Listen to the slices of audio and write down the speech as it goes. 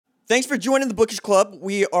Thanks for joining the Bookish Club.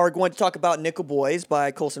 We are going to talk about Nickel Boys by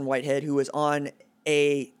Colson Whitehead, who is on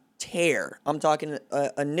a tear. I'm talking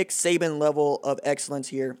a Nick Saban level of excellence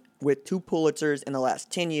here with 2 Pulitzers in the last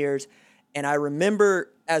 10 years. And I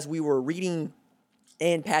remember as we were reading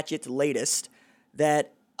Ann Patchett's latest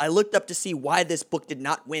that I looked up to see why this book did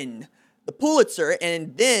not win the Pulitzer.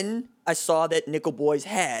 And then I saw that Nickel Boys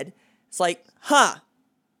had. It's like, all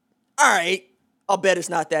right, I'll bet it's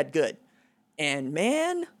not that good. And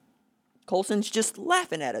man, Colson's just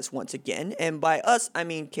laughing at us once again. And by us, I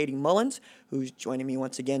mean Katie Mullins, who's joining me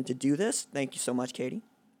once again to do this. Thank you so much, Katie.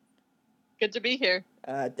 Good to be here.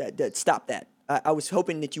 Stop that. I was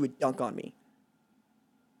hoping that you would dunk on me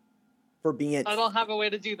for being... I don't have a way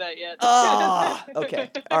to do that yet. Okay.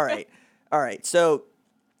 All right. So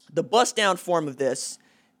the bust down form of this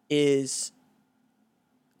is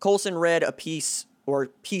Colson read a piece or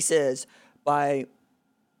pieces by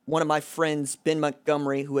one of my friends, Ben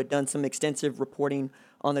Montgomery, who had done some extensive reporting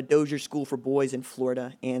on the Dozier School for Boys in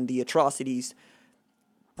Florida and the atrocities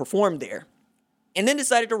performed there, and then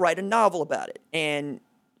decided to write a novel about it. And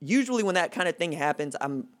usually when that kind of thing happens,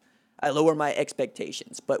 I lower my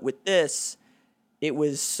expectations. But with this, it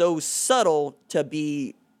was so subtle to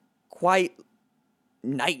be quite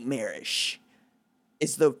nightmarish,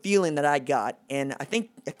 is the feeling that I got. And I think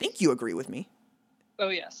you agree with me. Oh,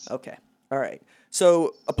 yes. Okay. All right.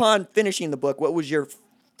 So upon finishing the book, what was your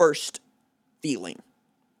first feeling?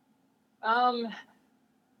 That's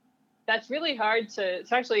really hard to...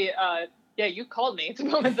 It's actually... you called me at the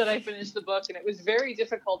moment that I finished the book, and it was very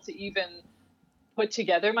difficult to even put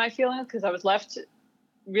together my feelings because I was left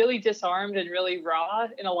really disarmed and really raw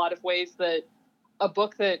in a lot of ways that a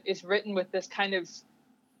book that is written with this kind of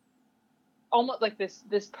almost like this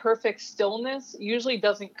perfect stillness usually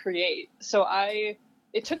doesn't create. So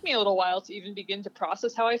it took me a little while to even begin to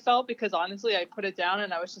process how I felt, because honestly, I put it down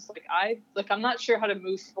and I was just like, I'm not sure how to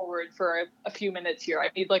move forward for a few minutes here. I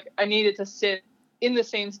needed to sit in the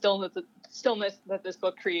same stillness that this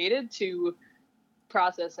book created to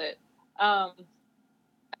process it. I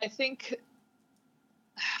think,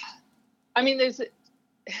 there's,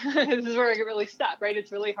 this is where I get really stuck, right?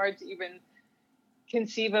 It's really hard to even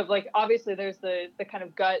conceive of, obviously there's the kind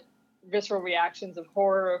of gut visceral reactions of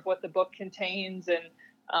horror of what the book contains, and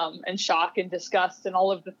shock and disgust and all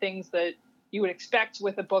of the things that you would expect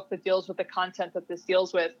with a book that deals with the content that this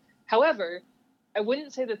deals with. However, I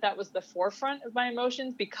wouldn't say that was the forefront of my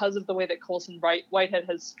emotions because of the way that Colson Whitehead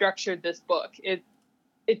has structured this book. It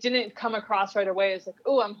didn't come across right away as like,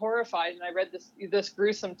 oh, I'm horrified and I read this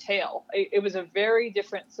gruesome tale. It was a very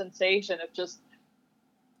different sensation of just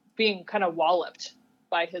being kind of walloped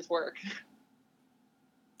by his work.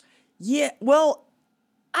 Yeah, well,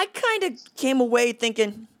 I kind of came away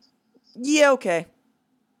thinking, yeah, okay.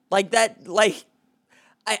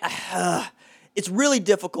 It's really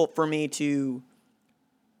difficult for me to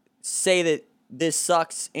say that this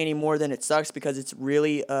sucks any more than it sucks, because it's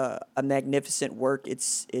really a magnificent work.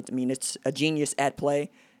 It's a genius at play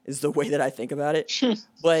is the way that I think about it.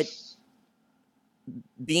 But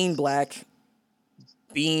being black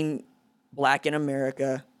in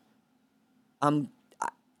America,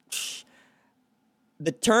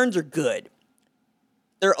 the turns are good.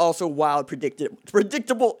 They're also wild,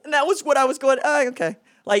 predictable, and that was what I was going, okay.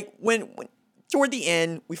 Like, when toward the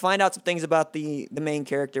end, we find out some things about the main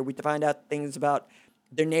character. We find out things about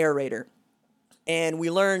their narrator, and we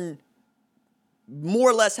learn more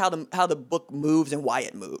or less how the book moves and why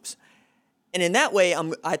it moves. And in that way,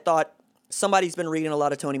 I thought somebody's been reading a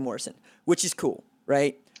lot of Toni Morrison, which is cool,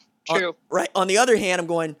 right? True. Right. On the other hand, I'm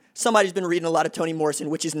going, somebody's been reading a lot of Toni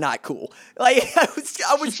Morrison, which is not cool. Like, I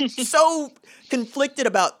was so conflicted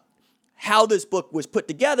about how this book was put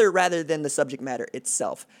together rather than the subject matter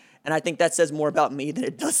itself. And I think that says more about me than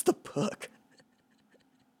it does the book.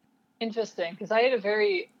 Interesting, because I had a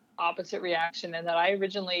very opposite reaction in that I've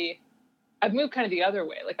moved kind of the other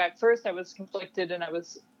way. Like, at first I was conflicted and I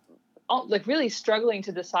was really struggling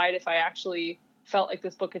to decide if I actually felt like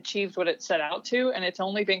this book achieved what it set out to. And it's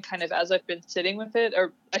only been kind of as I've been sitting with it,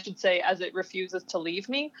 or I should say as it refuses to leave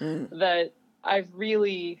me, that I've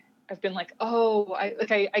been like,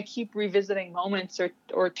 I keep revisiting moments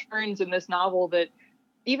or turns in this novel that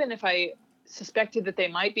even if I suspected that they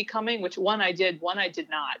might be coming, which one I did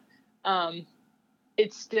not,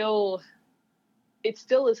 it still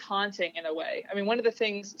is haunting in a way. I mean, one of the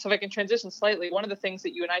things, so if I can transition slightly, one of the things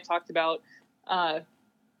that you and I talked about,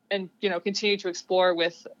 and continue to explore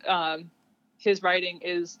with his writing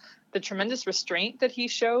is the tremendous restraint that he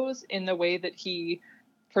shows in the way that he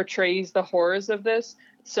portrays the horrors of this.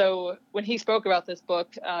 So when he spoke about this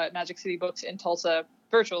book, Magic City Books in Tulsa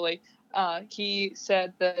virtually, he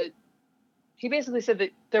said that he basically said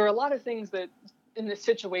that there were a lot of things that in the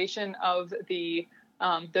situation of the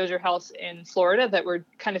Dozier House in Florida that were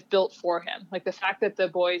kind of built for him. Like the fact that the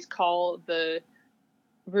boys call the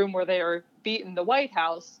room where they are beaten the White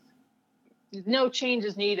House, no change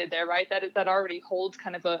is needed there, right? That already holds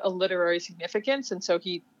kind of a literary significance. And so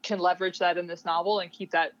he can leverage that in this novel and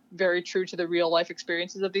keep that very true to the real life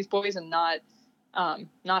experiences of these boys and not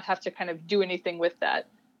have to kind of do anything with that.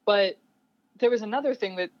 But there was another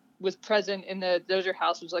thing that was present in the Dozier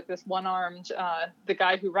House, was like this one-armed, the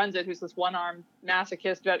guy who runs it, who's this one-armed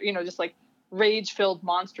masochist, just like rage-filled,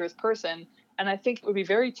 monstrous person. And I think it would be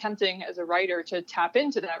very tempting as a writer to tap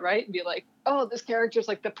into that, right? And be like, oh, this character is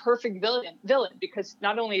like the perfect villain, because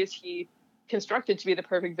not only is he constructed to be the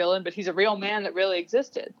perfect villain, but he's a real man that really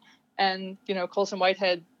existed. And, Colson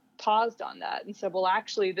Whitehead paused on that and said, well,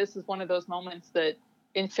 actually, this is one of those moments that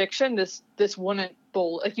in fiction, this wouldn't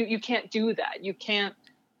like you can't do that. You can't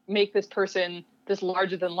make this person this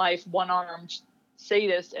larger than life, one-armed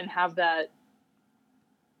sadist and have that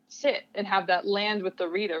sit and have that land with the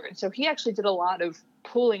reader. And so he actually did a lot of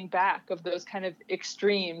pulling back of those kind of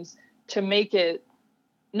extremes to make it,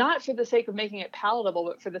 not for the sake of making it palatable,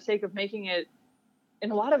 but for the sake of making it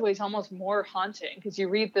in a lot of ways almost more haunting, because you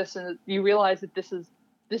read this and you realize that this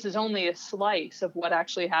is only a slice of what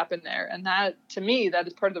actually happened there. And that, to me, that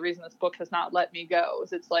is part of the reason this book has not let me go,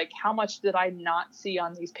 is it's like, how much did I not see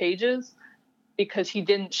on these pages because he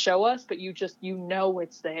didn't show us, but you know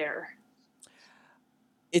it's there.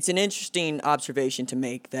 It's an interesting observation to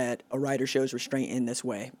make that a writer shows restraint in this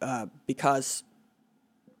way, because,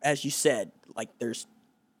 as you said, like, there's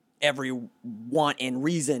every want and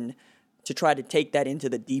reason to try to take that into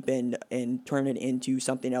the deep end and turn it into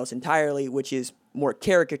something else entirely, which is more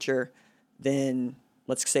caricature than,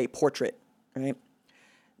 let's say, portrait, right?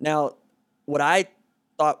 Now, what I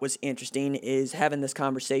thought was interesting is having this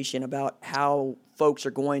conversation about how folks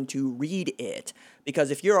are going to read it,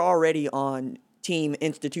 because if you're already on team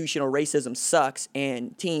institutional racism sucks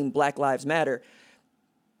and team Black Lives Matter,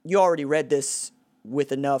 you already read this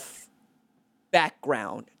with enough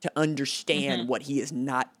background to understand what he is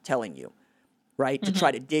not telling you, right? To try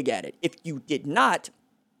to dig at it. If you did not,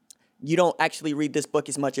 you don't actually read this book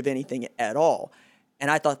as much of anything at all. And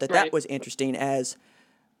I thought that was interesting, as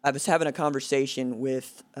I was having a conversation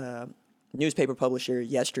with a newspaper publisher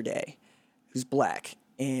yesterday who's Black,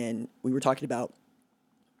 and we were talking about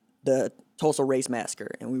the Tulsa Race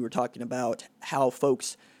Massacre, and we were talking about how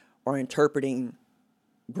folks are interpreting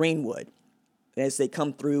Greenwood as they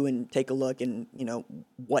come through and take a look and,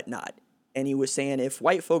 whatnot. And he was saying if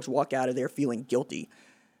white folks walk out of there feeling guilty,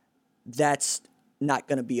 that's not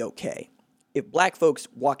going to be okay. If Black folks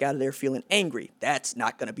walk out of there feeling angry, that's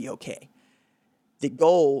not going to be okay. The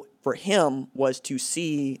goal for him was to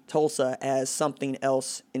see Tulsa as something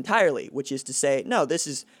else entirely, which is to say, no,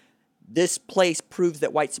 this place proves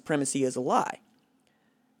that white supremacy is a lie.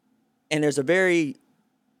 And there's a very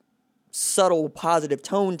subtle positive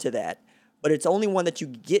tone to that, but it's only one that you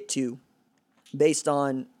get to based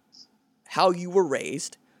on how you were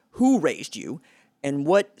raised, who raised you, and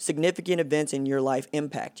what significant events in your life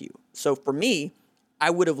impact you. So for me, I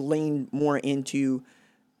would have leaned more into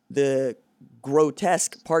the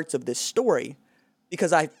grotesque parts of this story,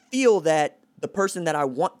 because I feel that the person that I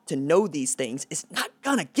want to know these things is not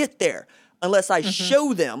gonna get there unless I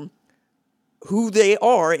show them who they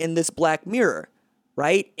are in this black mirror,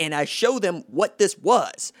 right? And I show them what this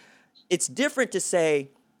was. It's different to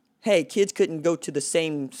say, hey, kids couldn't go to the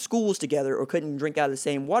same schools together or couldn't drink out of the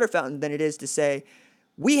same water fountain, than it is to say,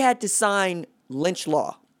 we had to sign lynch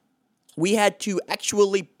law. We had to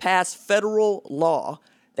actually pass federal law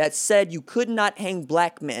that said you could not hang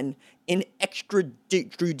black men in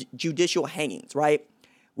extrajudicial hangings, right?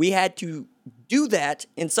 We had to do that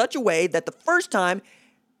in such a way that the first time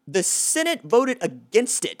the Senate voted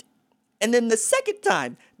against it. And then the second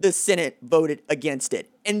time the Senate voted against it.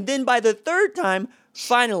 And then by the third time,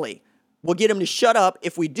 finally, we'll get them to shut up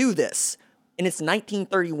if we do this. And it's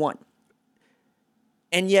 1931.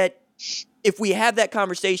 And yet, if we have that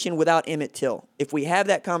conversation without Emmett Till, if we have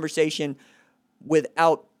that conversation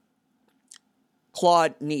without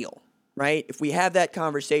Claude Neal, right? If we have that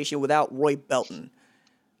conversation without Roy Belton,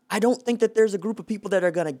 I don't think that there's a group of people that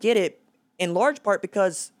are going to get it, in large part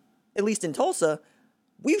because, at least in Tulsa,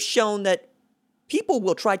 we've shown that people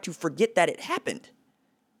will try to forget that it happened.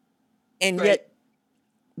 And yet,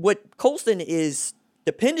 what Colson is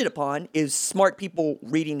dependent upon is smart people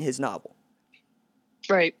reading his novel.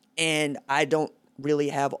 Right. And I don't really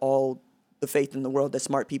have all the faith in the world that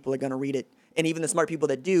smart people are going to read it. And even the smart people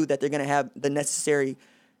that do, that they're going to have the necessary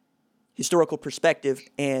historical perspective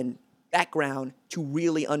and background to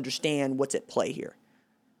really understand what's at play here.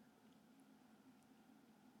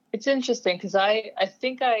 It's interesting because I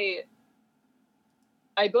think I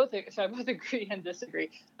both agree and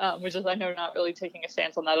disagree, which is, I know, not really taking a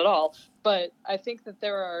stance on that at all. But I think that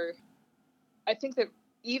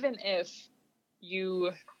even if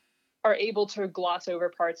you are able to gloss over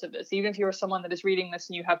parts of this, even if you are someone that is reading this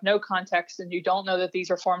and you have no context and you don't know that these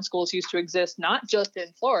reform schools used to exist, not just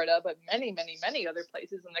in Florida, but many, many, many other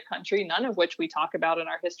places in the country, none of which we talk about in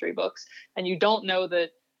our history books, and you don't know that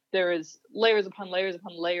there is layers upon layers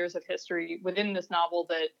upon layers of history within this novel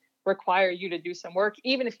that require you to do some work,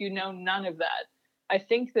 even if you know none of that. I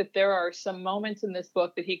think that there are some moments in this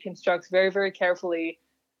book that he constructs very, very carefully.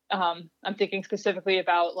 I'm thinking specifically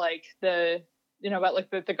about like the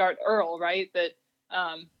guard Earl, right?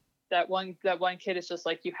 That one kid is just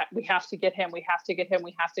like, we have to get him,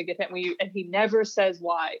 and he never says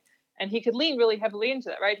why. And he could lean really heavily into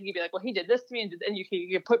that, right? He could be like, well, he did this to me, and you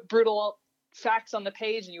could put brutal facts on the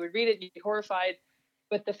page, and you would read it, and you'd be horrified.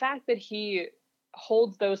 But the fact that he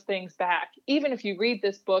holds those things back, even if you read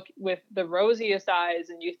this book with the rosiest eyes,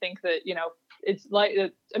 and you think that, it's like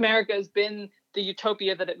America has been the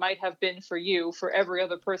utopia that it might have been for you, for every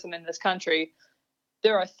other person in this country,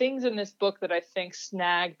 there are things in this book that I think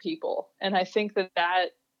snag people. And I think that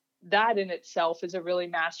in itself is a really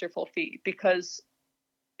masterful feat, because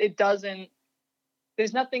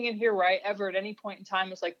there's nothing in here where I ever at any point in time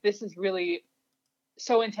was like, this is really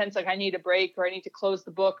so intense, like I need a break, or I need to close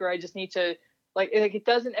the book, or I just need to like it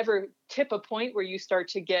doesn't ever tip a point where you start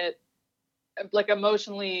to get like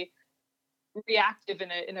emotionally reactive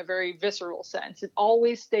in a very visceral sense. It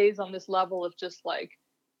always stays on this level of just like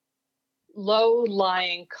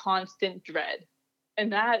low-lying constant dread.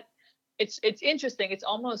 And that it's interesting. I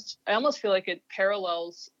almost feel like it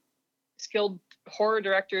parallels skilled horror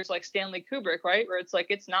directors like Stanley Kubrick, right? Where it's like,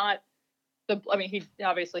 it's not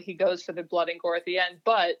he goes for the blood and gore at the end,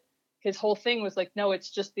 but his whole thing was like, no, it's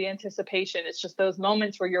just the anticipation. It's just those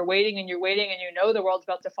moments where you're waiting and you know the world's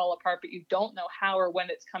about to fall apart, but you don't know how or when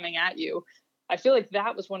it's coming at you. I feel like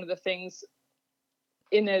that was one of the things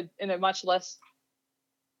in a much less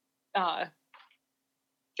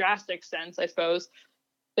drastic sense, I suppose,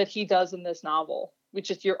 that he does in this novel, which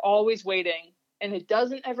is you're always waiting, and it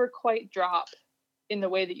doesn't ever quite drop in the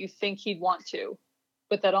way that you think he'd want to,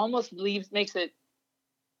 but that almost makes it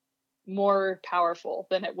more powerful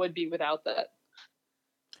than it would be without that.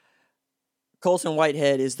 Colson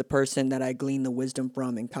Whitehead is the person that I gleaned the wisdom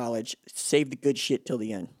from in college. Save the good shit till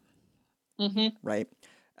the end. Mm-hmm. Right?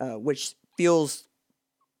 Which feels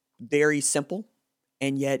very simple,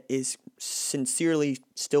 and yet is sincerely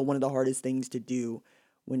still one of the hardest things to do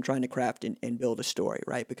when trying to craft and build a story,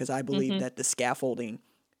 right? Because I believe that the scaffolding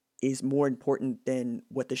is more important than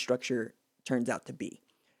what the structure turns out to be.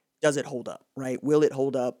 Does it hold up, right? Will it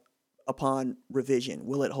hold up upon revision?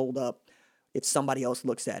 Will it hold up if somebody else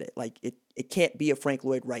looks at it? Like, it can't be a Frank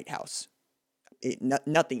Lloyd Wright house.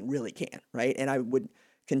 Nothing really can, right? And I would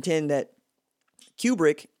contend that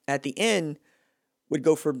Kubrick, at the end, would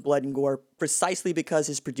go for blood and gore precisely because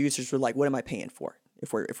his producers were like, "What am I paying for?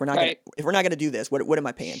 If we're not gonna do this, what am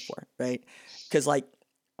I paying for?" Right? Because like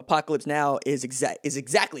Apocalypse Now is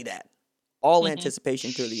exactly that, all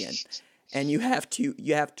anticipation to the end, and you have to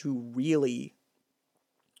really,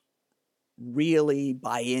 really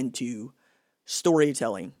buy into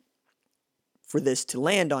storytelling for this to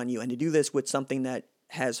land on you, and to do this with something that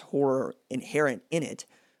has horror inherent in it,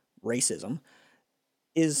 racism,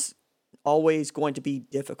 is always going to be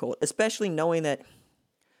difficult, especially knowing that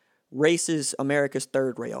race is America's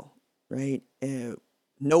third rail, right?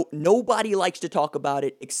 Nobody likes to talk about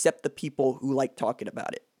it except the people who like talking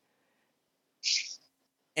about it.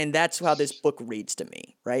 And that's how this book reads to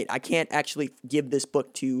me, right? I can't actually give this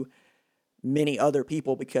book to many other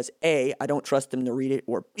people because A, I don't trust them to read it,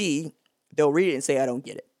 or B, they'll read it and say, I don't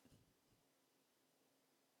get it.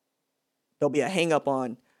 There'll be a hang up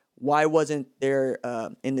on, why wasn't there,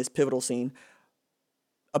 in this pivotal scene,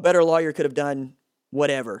 a better lawyer could have done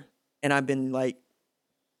whatever. And I've been like,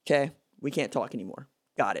 okay, we can't talk anymore.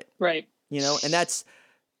 Got it. Right. And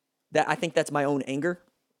I think that's my own anger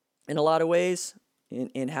in a lot of ways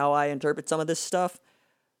in how I interpret some of this stuff.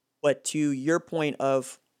 But to your point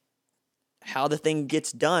of how the thing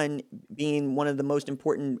gets done being one of the most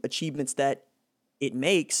important achievements that it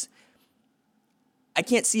makes, I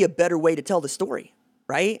can't see a better way to tell the story.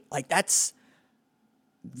 Right? Like that's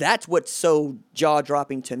what's so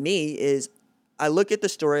jaw-dropping to me is I look at the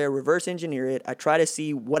story, I reverse engineer it, I try to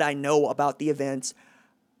see what I know about the events,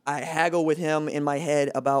 I haggle with him in my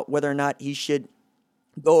head about whether or not he should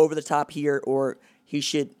go over the top here or he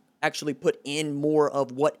should actually put in more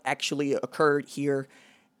of what actually occurred here?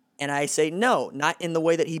 And I say, no, not in the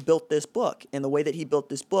way that he built this book. In the way that he built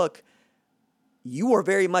this book, you are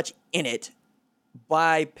very much in it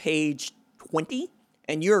by page 20,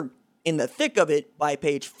 and you're in the thick of it by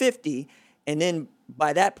page 50, and then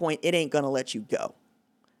by that point, it ain't going to let you go.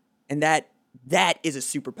 And that is a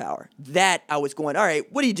superpower. That I was going, all right,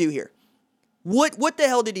 what did he do here? What the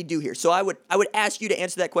hell did he do here? So I would ask you to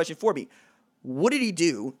answer that question for me. What did he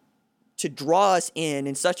do to draw us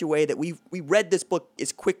in such a way that we read this book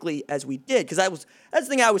as quickly as we did? Because that's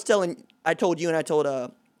the thing I told you, and I told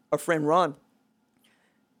a friend, Ron.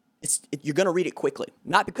 You're going to read it quickly.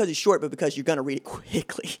 Not because it's short, but because you're going to read it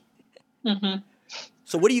quickly. Mm-hmm.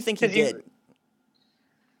 So what do you think he did?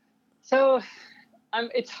 So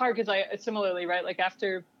it's hard because I similarly, right? Like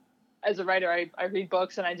as a writer, I read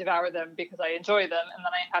books and I devour them because I enjoy them. And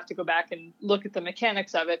then I have to go back and look at the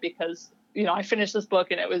mechanics of it because, I finished this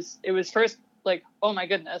book and it was first like, oh my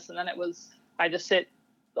goodness. And then I just sit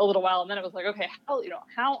a little while and then it was like, okay,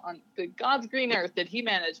 how on the God's green earth did he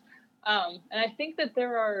manage? And I think that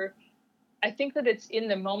it's in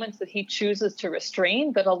the moments that he chooses to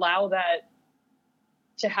restrain that allow that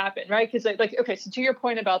to happen, right? Because okay, so to your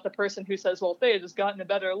point about the person who says, well, if they had just gotten a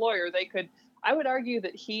better lawyer, I would argue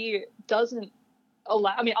that he doesn't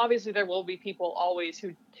allow, obviously there will be people always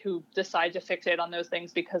who decide to fixate on those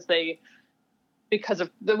things because of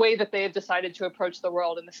the way that they have decided to approach the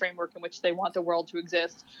world and the framework in which they want the world to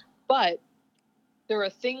exist. But there are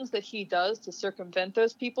things that he does to circumvent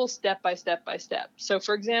those people step by step by step. So,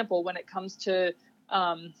 for example, when it comes to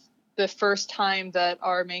the first time that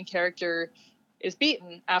our main character is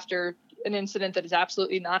beaten after an incident that is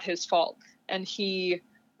absolutely not his fault, and he,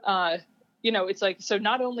 it's like, so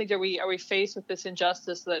not only are we faced with this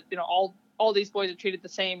injustice that all these boys are treated the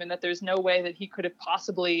same, and that there's no way that he could have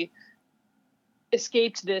possibly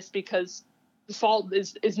escaped this because the fault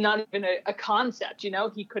is not even a concept.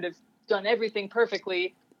 He could have done everything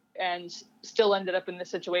perfectly and still ended up in this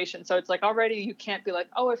situation. So it's like, already you can't be like,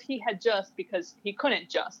 oh, if he had just, because he couldn't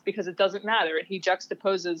just, because it doesn't matter. And he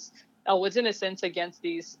juxtaposes Elwood's innocence against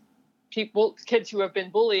these kids who have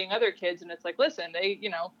been bullying other kids. And it's like, listen,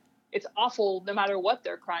 it's awful no matter what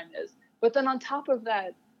their crime is. But then on top of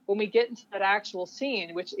that, when we get into that actual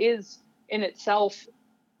scene, which is in itself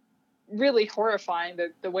really horrifying,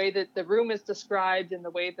 the way that the room is described and the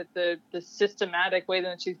way that the systematic way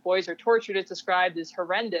that these boys are tortured is described is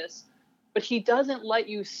horrendous. But he doesn't let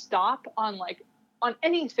you stop on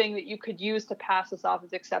anything that you could use to pass this off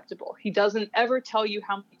as acceptable. He doesn't ever tell you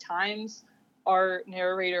how many times our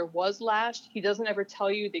narrator was lashed. He doesn't ever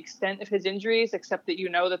tell you the extent of his injuries, except that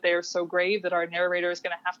that they are so grave that our narrator is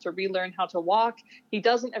going to have to relearn how to walk. He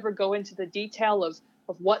doesn't ever go into the detail of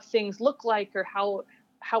what things look like or how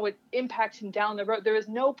it impacts him down the road. There is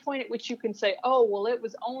no point at which you can say, oh, well, it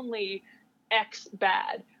was only X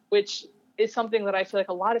bad, which is something that I feel like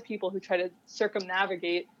a lot of people who try to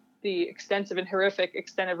circumnavigate the extensive and horrific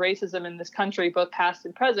extent of racism in this country, both past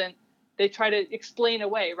and present, they try to explain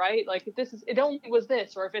away, right? Like, if it only was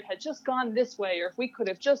this, or if it had just gone this way, or if we could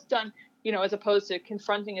have just done, as opposed to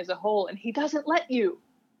confronting as a whole. And he doesn't let you.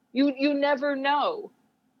 You never know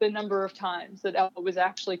the number of times that Elwood was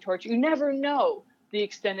actually tortured. You never know the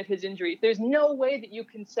extent of his injuries. There's no way that you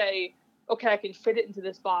can say, okay, I can fit it into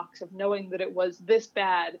this box of knowing that it was this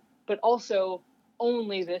bad, but also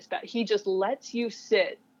only this bad. He just lets you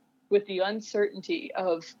sit with the uncertainty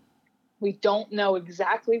of, we don't know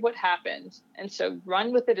exactly what happened, and so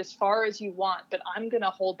run with it as far as you want, but I'm going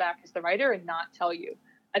to hold back as the writer and not tell you.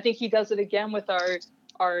 I think he does it again with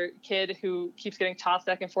our kid who keeps getting tossed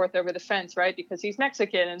back and forth over the fence, right? Because he's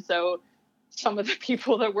Mexican, and so some of the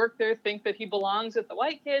people that work there think that he belongs with the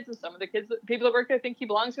white kids, and some of the people that work there think he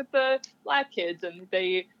belongs with the black kids, and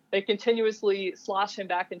they continuously slosh him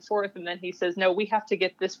back and forth. And then he says, no, we have to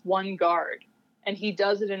get this one guard. And he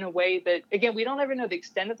does it in a way that, again, we don't ever know the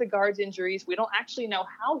extent of the guard's injuries. We don't actually know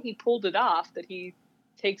how he pulled it off, that he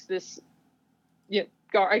takes this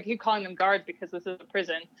guard. I keep calling them guards because this is a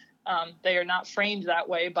prison. They are not framed that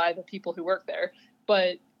way by the people who work there.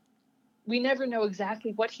 But we never know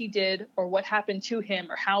exactly what he did or what happened to him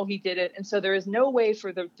or how he did it. And so there is no way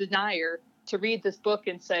for the denier to read this book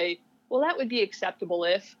and say, well, that would be acceptable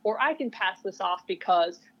if, or I can pass this off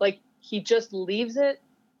because, he just leaves it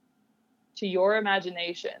to your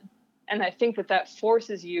imagination. And I think that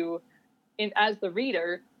forces you, as the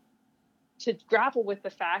reader, to grapple with the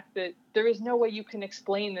fact that there is no way you can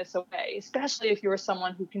explain this away, especially if you're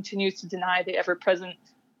someone who continues to deny the ever-present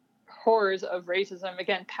horrors of racism,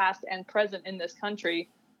 again, past and present in this country.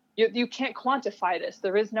 You can't quantify this.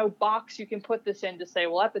 There is no box you can put this in to say,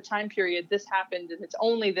 well, at the time period, this happened and it's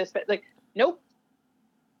only this. But like, nope.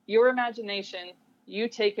 Your imagination, you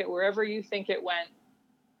take it wherever you think it went.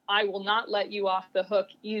 I will not let you off the hook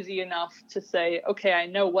easy enough to say, okay, I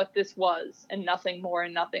know what this was and nothing more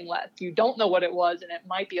and nothing less. You don't know what it was, and it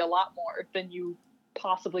might be a lot more than you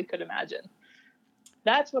possibly could imagine.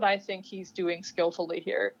 That's what I think he's doing skillfully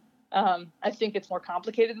here. I think it's more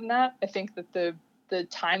complicated than that. I think that the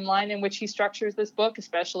timeline in which he structures this book,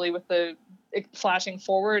 especially with the flashing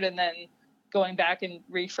forward and then going back and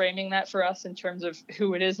reframing that for us in terms of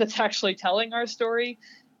who it is that's actually telling our story,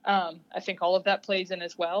 I think all of that plays in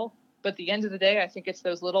as well. But at the end of the day, I think it's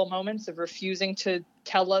those little moments of refusing to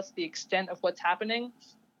tell us the extent of what's happening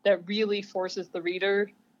that really forces the reader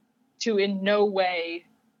to in no way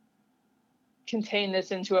contain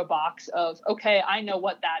this into a box of, okay, I know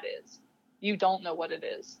what that is. You don't know what it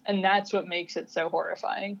is. And that's what makes it so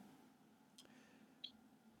horrifying.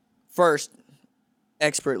 First,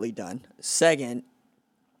 expertly done. Second,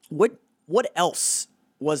 what else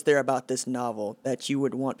was there about this novel that you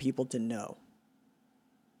would want people to know?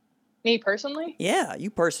 Me personally? Yeah, you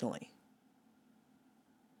personally.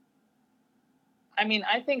 I mean,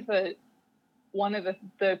 I think that one of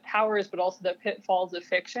the powers, but also the pitfalls of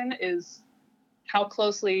fiction is how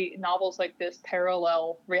closely novels like this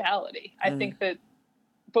parallel reality. I think that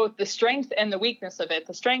both the strength and the weakness of it,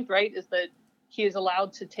 the strength, right, is that he is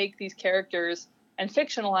allowed to take these characters and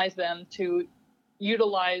fictionalize them to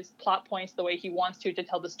utilize plot points the way he wants to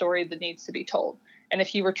tell the story that needs to be told. And if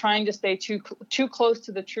he were trying to stay too close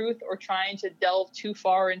to the truth or trying to delve too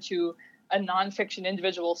far into a nonfiction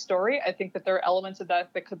individual story, I think that there are elements of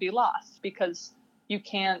that could be lost because you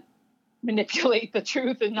can't manipulate the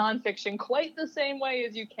truth in nonfiction quite the same way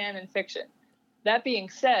as you can in fiction. That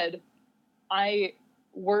being said, I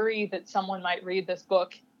worry that someone might read this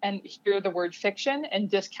book and hear the word fiction and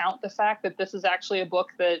discount the fact that this is actually a book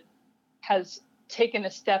that has taken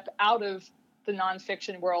a step out of the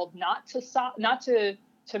nonfiction world, not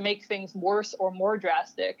to make things worse or more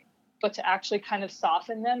drastic, but to actually kind of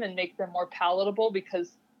soften them and make them more palatable,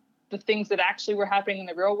 because the things that actually were happening in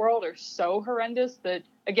the real world are so horrendous that,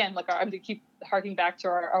 again, like I'm going to keep harking back to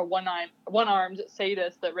our one-armed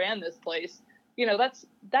sadist that ran this place. You know,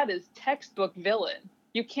 that is textbook villain.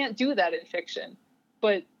 You can't do that in fiction.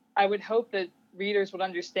 But I would hope that readers would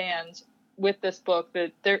understand with this book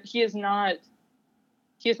that he is not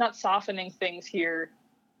softening things here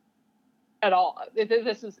at all. It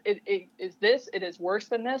is worse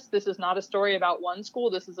than this. This is not a story about one school.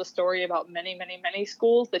 This is a story about many, many, many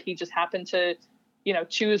schools that he just happened to,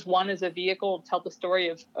 choose one as a vehicle to tell the story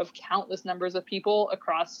of countless numbers of people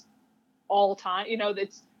across all time.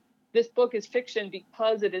 This book is fiction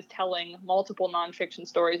because it is telling multiple nonfiction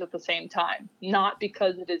stories at the same time, not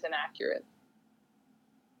because it is inaccurate.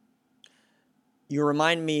 You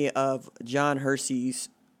remind me of John Hersey's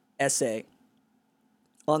essay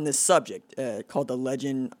on this subject called The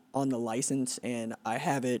Legend on the License, and I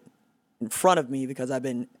have it in front of me because I've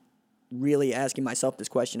been really asking myself this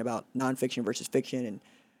question about nonfiction versus fiction and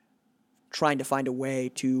trying to find a way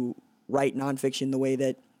to write nonfiction the way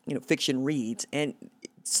that fiction reads. And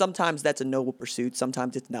sometimes that's a noble pursuit,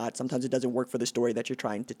 sometimes it's not, sometimes it doesn't work for the story that you're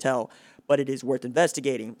trying to tell, but it is worth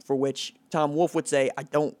investigating, for which Tom Wolfe would say, I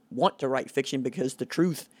don't want to write fiction because the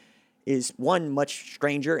truth is, one, much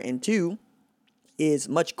stranger, and two, is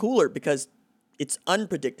much cooler because it's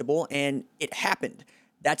unpredictable and it happened.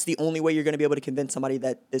 That's the only way you're going to be able to convince somebody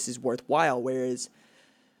that this is worthwhile. Whereas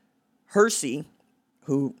Hersey,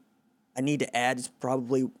 who I need to add is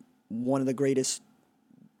probably one of the greatest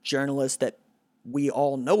journalists that we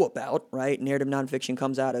all know about, right? Narrative nonfiction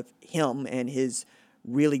comes out of him and his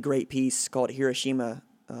really great piece called Hiroshima,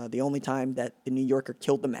 the only time that the New Yorker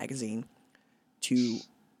killed the magazine to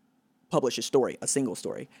publish a story, a single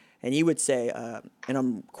story. And he would say, and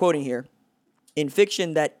I'm quoting here, in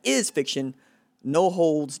fiction that is fiction, no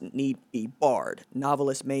holds need be barred.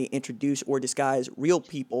 Novelists may introduce or disguise real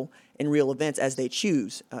people and real events as they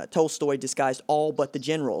choose. Tolstoy disguised all but the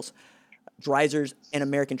generals. Dreiser's An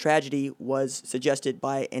American Tragedy was suggested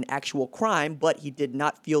by an actual crime, but he did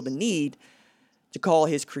not feel the need to call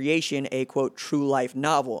his creation a, quote, true life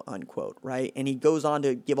novel, unquote, right? And he goes on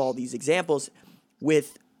to give all these examples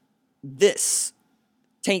with this.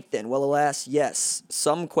 Taint then? Well, alas, yes.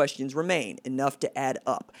 Some questions remain, enough to add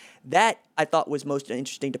up. That, I thought, was most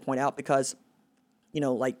interesting to point out because,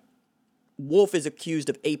 Wolfe is accused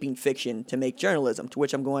of aping fiction to make journalism, to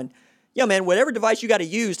which I'm going, yo, man, whatever device you got to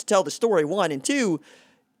use to tell the story, one, and two,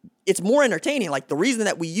 it's more entertaining. Like, the reason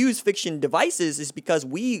that we use fiction devices is because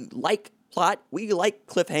we like plot, we like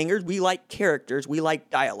cliffhangers, we like characters, we like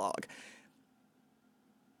dialogue.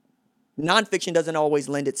 Nonfiction doesn't always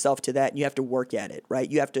lend itself to that. You have to work at it, right?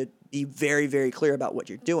 You have to be very, very clear about what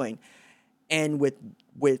you're doing. And with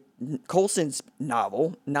Colson's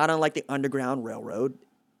novel, not unlike the Underground Railroad,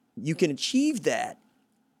 you can achieve that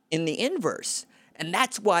in the inverse. And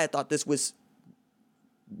that's why I thought this was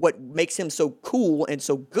what makes him so cool and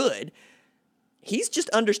so good. He's just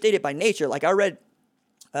understated by nature. Like, I read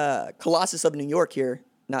Colossus of New York here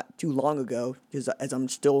not too long ago, because as I'm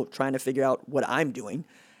still trying to figure out what I'm doing.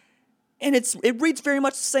 And it reads very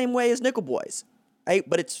much the same way as Nickel Boys, right?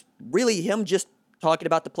 But it's really him just talking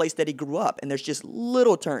about the place that he grew up. And there's just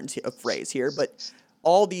little turns of phrase here, but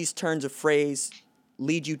all these turns of phrase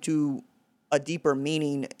lead you to a deeper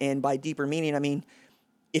meaning. And by deeper meaning, I mean,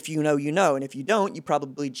 if you know, you know. And if you don't, you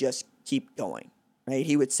probably just keep going, right?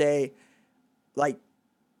 He would say, like,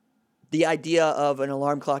 the idea of an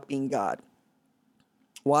alarm clock being God.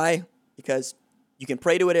 Why? Because you can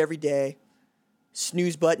pray to it every day.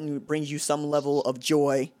 Snooze button brings you some level of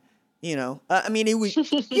joy, you know. I mean, it was,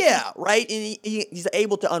 yeah, right? And he's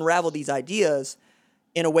able to unravel these ideas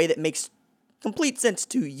in a way that makes complete sense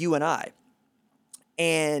to you and I.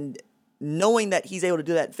 And knowing that he's able to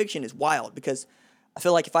do that in fiction is wild, because I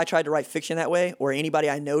feel like if I tried to write fiction that way, or anybody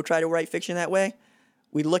I know tried to write fiction that way,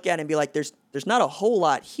 we'd look at it and be like, there's not a whole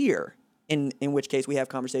lot here, in which case we have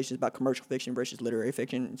conversations about commercial fiction versus literary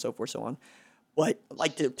fiction and so forth, so on. But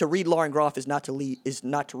like to read Lauren Groff is not to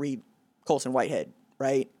read Colson Whitehead,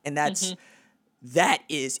 right? And that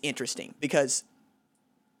is interesting, because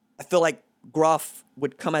I feel like Groff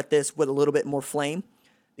would come at this with a little bit more flame,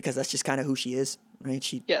 because that's just kind of who she is,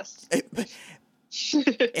 right? Yes.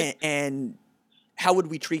 and how would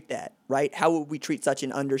we treat that, right? How would we treat such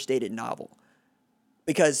an understated novel?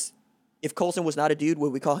 Because if Colson was not a dude,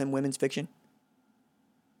 would we call him women's fiction?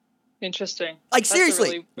 Interesting. Like, That's seriously.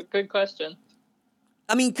 a really good question.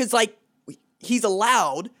 I mean, because, like, he's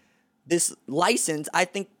allowed this license, I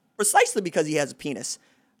think, precisely because he has a penis.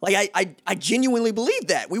 Like, I genuinely believe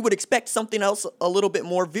that. We would expect something else a little bit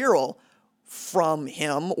more virile from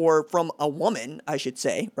him, or from a woman, I should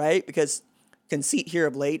say, right? Because conceit here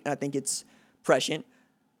of late, I think it's prescient.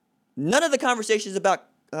 None of the conversations about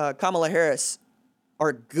Kamala Harris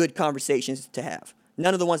are good conversations to have.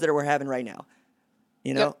 None of the ones that we're having right now,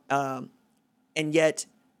 you know? Yep. And yet,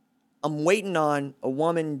 I'm waiting on a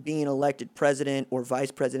woman being elected president or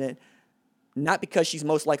vice president, not because she's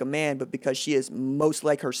most like a man, but because she is most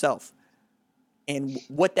like herself. And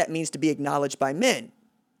what that means to be acknowledged by men,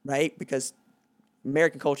 right? Because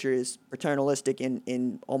American culture is paternalistic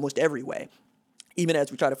in almost every way, even as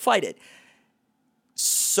we try to fight it.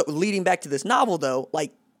 So leading back to this novel, though,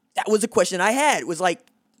 like, that was a question I had. It was like,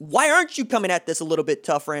 why aren't you coming at this a little bit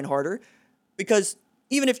tougher and harder? Because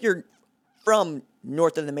even if you're from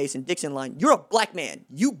north of the Mason-Dixon line, you're a black man.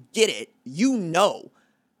 You get it. You know.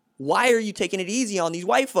 Why are you taking it easy on these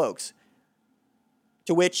white folks?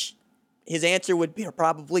 To which his answer would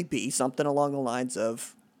probably be something along the lines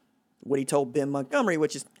of what he told Ben Montgomery,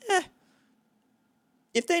 which is,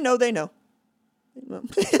 if they know, they know.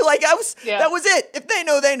 Like, that was it. If they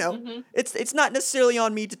know, they know. Mm-hmm. It's not necessarily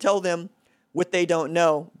on me to tell them what they don't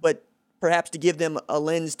know, but perhaps to give them a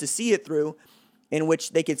lens to see it through, in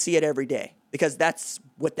which they could see it every day. Because that's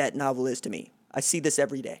what that novel is to me. I see this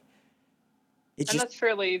every day. That's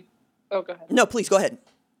fairly... Oh, go ahead. No, please, go ahead.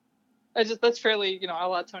 That's fairly, a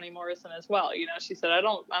la Toni Morrison as well. She said, I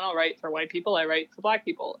don't write for white people, I write for black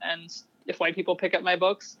people. And if white people pick up my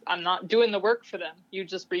books, I'm not doing the work for them. You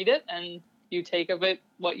just read it and you take of it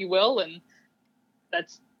what you will, and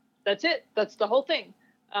that's it. That's the whole thing.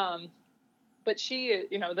 But she,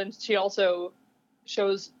 then she also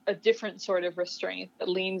shows a different sort of restraint that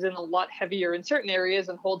leans in a lot heavier in certain areas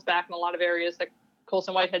and holds back in a lot of areas that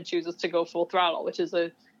Colson Whitehead chooses to go full throttle, which is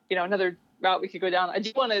another route we could go down. I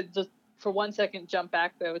do want to just for 1 second jump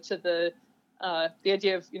back though to the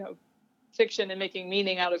idea of fiction and making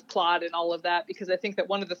meaning out of plot and all of that, because I think that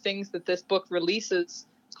one of the things that this book releases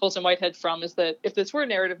Colson Whitehead from is that if this were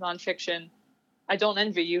narrative nonfiction, I don't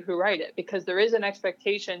envy you who write it, because there is an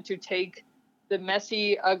expectation to take the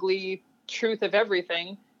messy, ugly truth of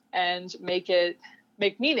everything and make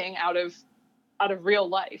meaning out of real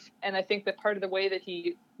life. And I think that part of the way that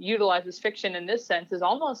he utilizes fiction in this sense is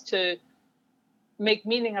almost to make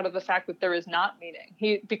meaning out of the fact that there is not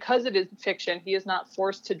meaning. Because it is fiction, he is not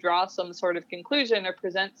forced to draw some sort of conclusion or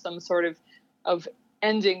present some sort of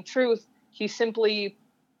ending truth. He simply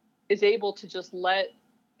is able to just let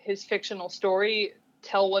his fictional story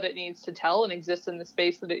tell what it needs to tell and exist in the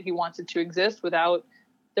space that he wants it to exist, without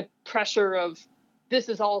the pressure of this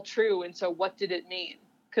is all true, and so what did it mean?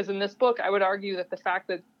 Because in this book, I would argue that the fact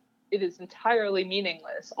that it is entirely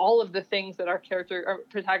meaningless, all of the things that our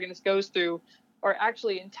protagonist goes through are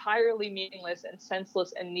actually entirely meaningless and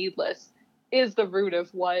senseless and needless, is the root of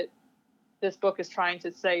what this book is trying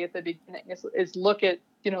to say at the beginning. Is look at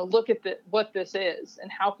what this is, and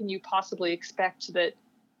how can you possibly expect that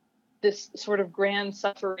this sort of grand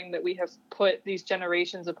suffering that we have put these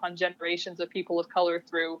generations upon generations of people of color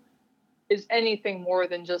through is anything more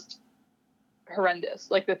than just horrendous.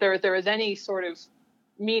 Like that there is any sort of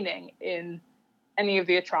meaning in any of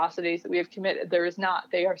the atrocities that we have committed. There is not.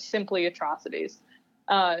 They are simply atrocities.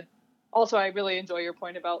 Also, I really enjoy your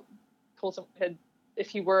point about Colson Whitehead, if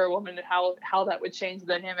he were a woman, and how that would change the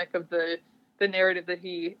dynamic of the narrative that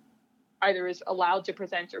he either is allowed to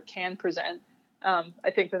present or can present.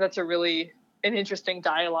 I think that's an interesting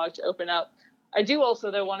dialogue to open up. I do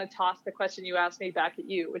also, though, want to toss the question you asked me back at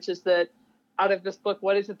you, which is that out of this book,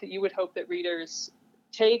 what is it that you would hope that readers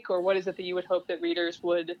take, or what is it that you would hope that readers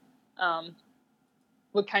would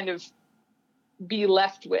kind of be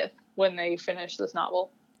left with when they finish this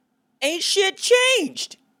novel? Ain't shit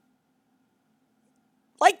changed.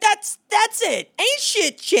 Like, that's it. Ain't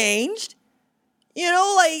shit changed. You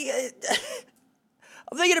know, like,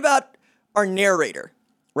 I'm thinking about our narrator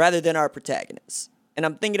rather than our protagonist. And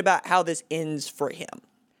I'm thinking about how this ends for him.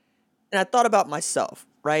 And I thought about myself,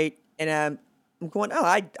 right? And I'm going,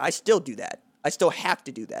 oh, I still do that. I still have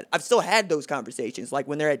to do that. I've still had those conversations, like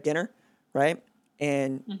when they're at dinner, right?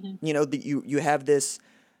 And, you know, you have this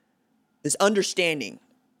understanding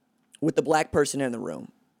with the black person in the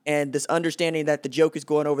room, and this understanding that the joke is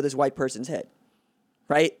going over this white person's head,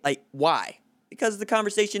 right? Like, why? Because the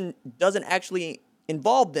conversation doesn't actually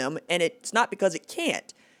involve them, and it's not because it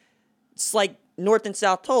can't. It's like North and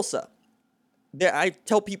South Tulsa. I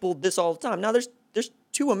tell people this all the time. Now, there's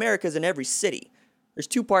two Americas in every city. There's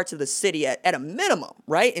two parts of the city at a minimum,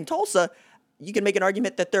 right? In Tulsa, you can make an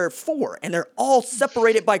argument that there are four, and they're all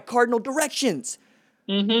separated by cardinal directions,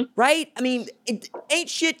 right? I mean, it ain't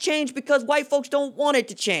shit changed because white folks don't want it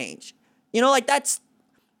to change. You know, like that's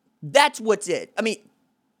what's it. I mean,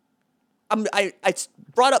 I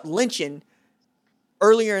brought up lynching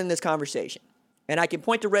earlier in this conversation, and I can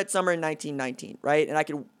point to Red Summer in 1919, right? And I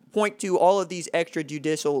can point to all of these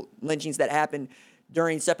extrajudicial lynchings that happened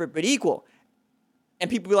during Separate but Equal. And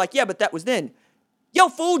people be like, yeah, but that was then. Yo,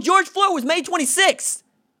 fool, George Floyd was May 26th.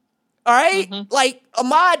 All right? Like,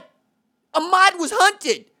 Ahmaud was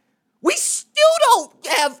hunted. We still don't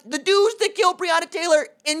have the dudes that killed Breonna Taylor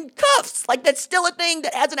in cuffs. Like, that's still a thing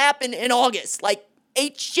that hasn't happened in August. Like,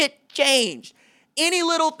 ain't shit changed. Any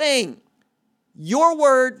little thing. Your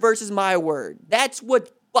word versus my word. That's what's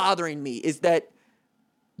bothering me, is that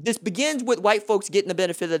this begins with white folks getting the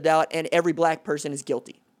benefit of the doubt and every black person is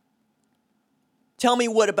guilty. Tell me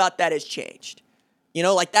what about that has changed. You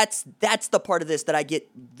know, like that's the part of this that I get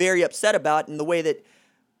very upset about in the way that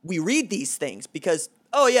we read these things, because,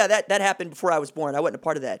 oh yeah, that happened before I was born. I wasn't a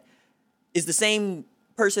part of that. Is the same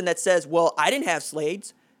person that says, well, I didn't have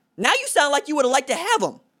slaves. Now you sound like you would have liked to have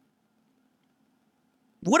them.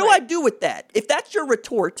 What do I do with that? If that's your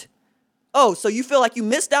retort, oh, so you feel like you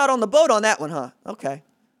missed out on the boat on that one, huh? Okay,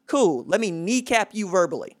 cool. Let me kneecap you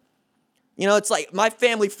verbally. You know, it's like my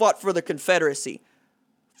family fought for the Confederacy.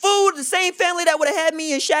 Food, the same family that would have had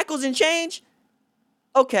me in shackles and chains.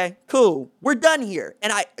 Okay, cool. We're done here.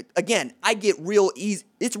 And I get real easy.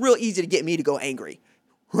 It's real easy to get me to go angry,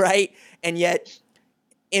 right? And yet,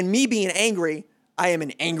 in me being angry, I am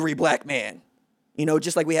an angry black man. You know,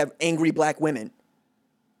 just like we have angry black women.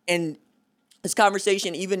 And this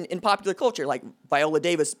conversation, even in popular culture, like Viola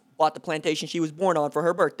Davis bought the plantation she was born on for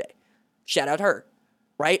her birthday. Shout out her,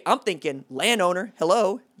 right? I'm thinking landowner,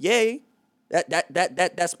 hello, yay.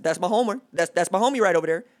 That's my homer. That's my homie right over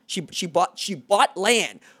there. She bought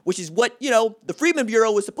land, which is what, you know, the Freedmen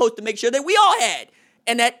Bureau was supposed to make sure that we all had,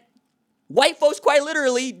 and that white folks quite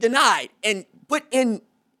literally denied and put in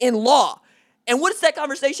law. And what does that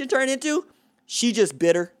conversation turn into? She just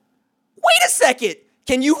bitter. Wait a second.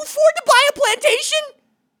 Can you afford to buy a plantation?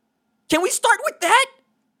 Can we start with that?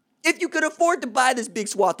 If you could afford to buy this big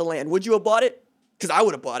swath of land, would you have bought it? Because I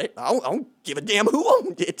would have bought it. I don't give a damn who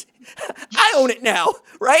owned it. I own it now,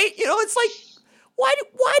 right? You know, it's like,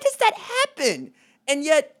 why does that happen? And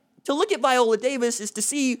yet, to look at Viola Davis is to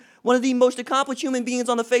see one of the most accomplished human beings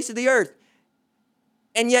on the face of the earth.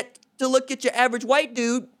 And yet, to look at your average white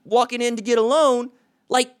dude walking in to get a loan,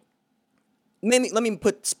 like, let me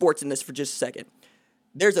put sports in this for just a second.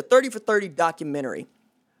 There's a 30 for 30 documentary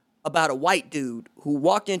about a white dude who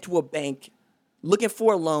walked into a bank looking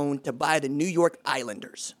for a loan to buy the New York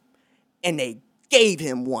Islanders. And they gave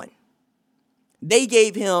him one. They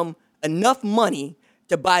gave him enough money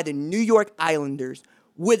to buy the New York Islanders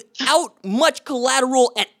without much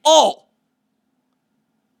collateral at all.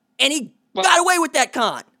 And he got away with that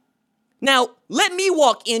con. Now, let me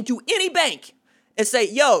walk into any bank and say,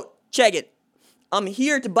 yo, check it. I'm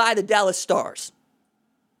here to buy the Dallas Stars.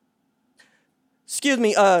 Excuse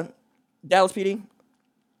me, Dallas PD.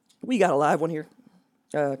 We got a live one here.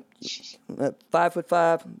 5'5",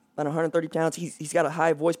 about 130 pounds. He's got a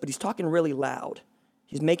high voice, but he's talking really loud.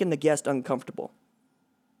 He's making the guest uncomfortable.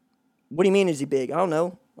 What do you mean, is he big? I don't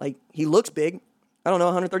know. Like, he looks big. I don't know,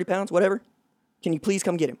 130 pounds, whatever. Can you please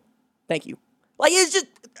come get him? Thank you. Like, it's just,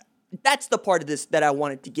 that's the part of this that I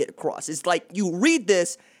wanted to get across. It's like, you read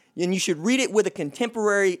this, and you should read it with a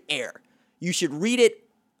contemporary air. You should read it,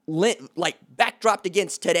 like, backdropped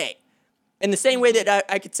against today. In the same way that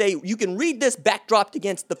I could say, you can read this backdropped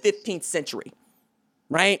against the 15th century,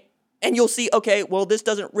 right? And you'll see, okay, well, this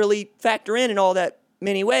doesn't really factor in all that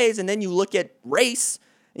many ways. And then you look at race,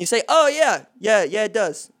 and you say, oh, yeah, it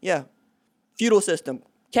does. Yeah. Feudal system,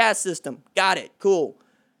 caste system, got it, cool.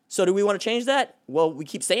 So do we want to change that? Well, we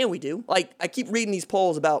keep saying we do. Like, I keep reading these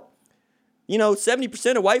polls about,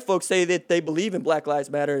 70% of white folks say that they believe in Black Lives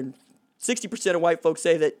Matter, and 60% of white folks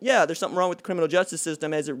say that, yeah, there's something wrong with the criminal justice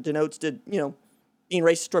system as it denotes to, being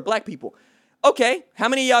racist toward black people. Okay, how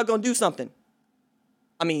many of y'all gonna do something?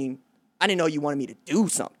 I mean, I didn't know you wanted me to do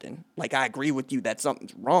something. Like, I agree with you that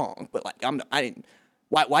something's wrong, but like,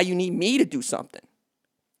 why you need me to do something?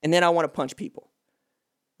 And then I want to punch people,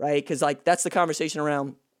 right? Because like, that's the conversation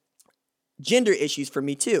around gender issues for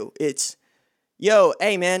me too. It's, yo,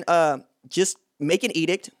 hey man, just make an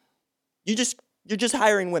edict. You're just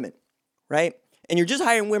hiring women, right? And you're just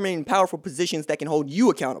hiring women in powerful positions that can hold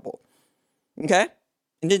you accountable. Okay?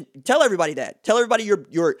 And then tell everybody that. Tell everybody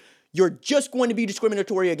you're just going to be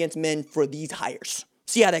discriminatory against men for these hires.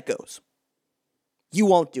 See how that goes. You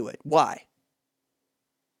won't do it. Why?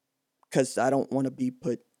 Because I don't want to be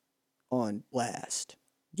put on blast.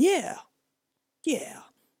 Yeah.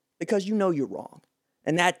 Because you're wrong.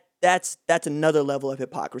 And that's another level of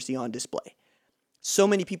hypocrisy on display. So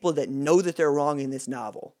many people that know that they're wrong in this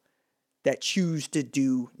novel that choose to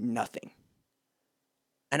do nothing.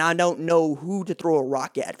 And I don't know who to throw a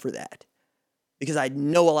rock at for that, because I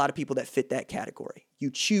know a lot of people that fit that category.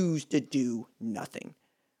 You choose to do nothing.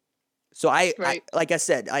 So I like I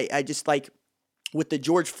said, I just like with the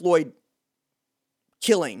George Floyd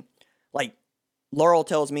killing, like Laurel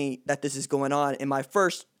tells me that this is going on, and my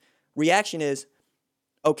first reaction is,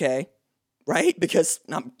 okay, right? Because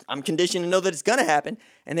I'm conditioned to know that it's going to happen.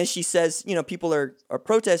 And then she says, people are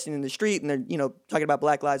protesting in the street and they're, talking about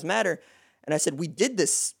Black Lives Matter. And I said, we did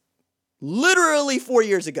this literally 4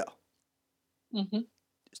 years ago. Mm-hmm.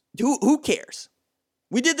 Who cares?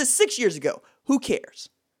 We did this 6 years ago. Who cares?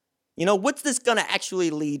 What's this going to actually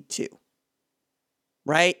lead to?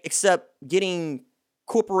 Right? Except getting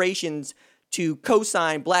corporations to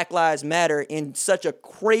co-sign Black Lives Matter in such a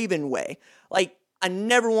craven way. Like, I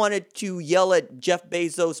never wanted to yell at Jeff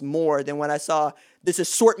Bezos more than when I saw this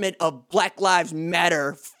assortment of Black Lives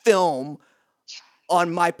Matter film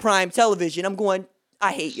on my prime television. I'm going,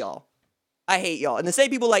 I hate y'all. And the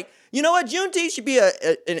same people like, you know what? Juneteenth should be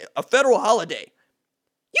a federal holiday.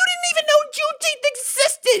 You didn't even know Juneteenth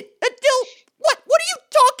existed until, what? What are you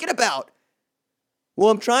talking about?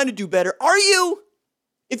 Well, I'm trying to do better. Are you?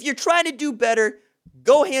 If you're trying to do better,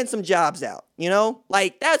 go hand some jobs out,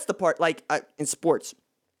 Like, that's the part, like, in sports,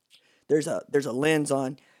 there's a lens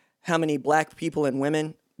on how many black people and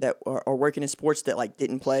women that are working in sports that, like,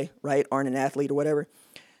 didn't play, right, aren't an athlete or whatever,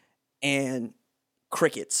 and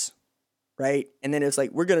crickets, right? And then it's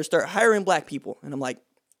like, we're going to start hiring black people. And I'm like,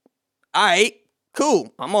 all right,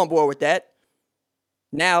 cool, I'm on board with that.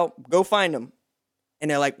 Now, go find them. And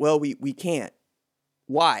they're like, well, we can't.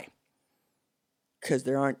 Why? Because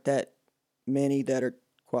there aren't that many that are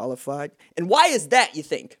qualified. And why is that, you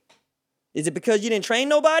think? Is it because you didn't train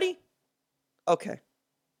nobody? Okay.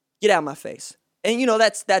 Get out of my face. And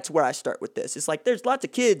that's where I start with this. It's like there's lots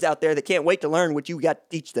of kids out there that can't wait to learn what you got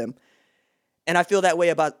to teach them. And I feel that way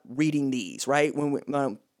about reading these, right?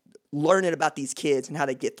 When learning about these kids and how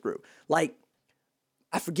they get through. Like,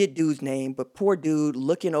 I forget dude's name, but poor dude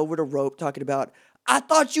looking over the rope talking about, I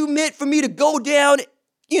thought you meant for me to go down,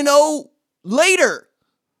 later.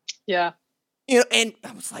 Yeah. And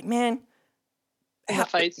I was like, man,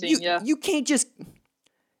 fight scene, you can't just,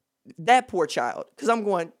 that poor child, because I'm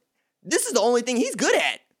going, this is the only thing he's good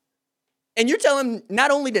at. And you're telling him not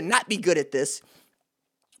only to not be good at this,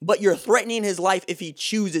 but you're threatening his life if he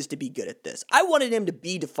chooses to be good at this. I wanted him to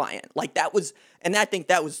be defiant. Like, that was, and I think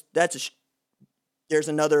there's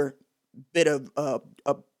another bit of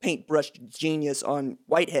a paintbrush genius on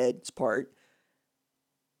Whitehead's part.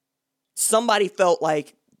 somebody felt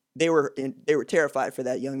like they were terrified for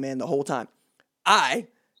that young man the whole time. I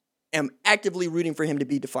am actively rooting for him to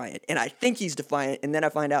be defiant, and I think he's defiant, and then I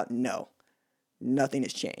find out, no, nothing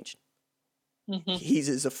has changed. Mm-hmm. He's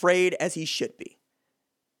as afraid as he should be.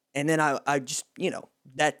 And then I just,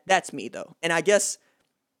 that's me though. And I guess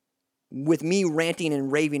with me ranting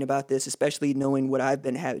and raving about this, especially knowing what I've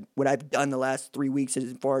done the last 3 weeks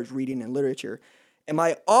as far as reading and literature, am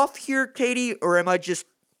I off here, Katie, or am I just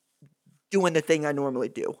doing the thing I normally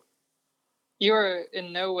do? You're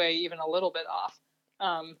in no way even a little bit off.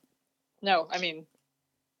 No, I mean,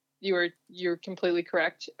 you're completely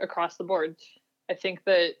correct across the board. I think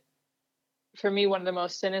that for me, one of the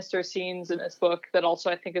most sinister scenes in this book that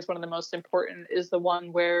also I think is one of the most important is the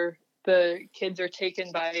one where the kids are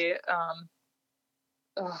taken by,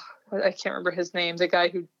 I can't remember his name, the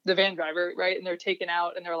van driver, right? And they're taken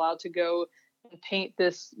out and they're allowed to go and paint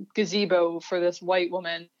this gazebo for this white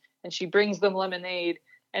woman. And she brings them lemonade.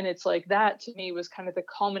 And it's like, that to me was kind of the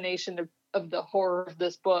culmination of the horror of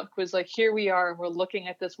this book, was like, here we are, we're looking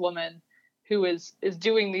at this woman who is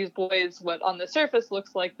doing these boys what on the surface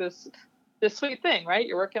looks like this sweet thing, right?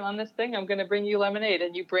 You're working on this thing, I'm going to bring you lemonade.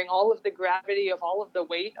 And you bring all of the gravity of all of the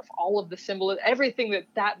weight of all of the symbolism, everything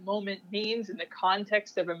that moment means in the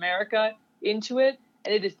context of America into it.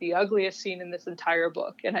 And it is the ugliest scene in this entire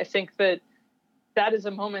book. And I think that is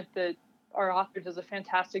a moment that our author does a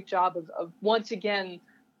fantastic job of once again,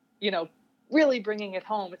 really bringing it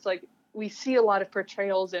home. It's like, we see a lot of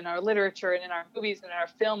portrayals in our literature and in our movies and in our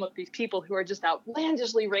film of these people who are just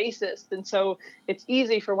outlandishly racist. And so it's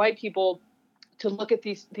easy for white people to look at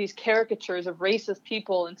these caricatures of racist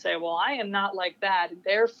people and say, well, I am not like that, and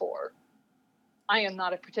therefore I am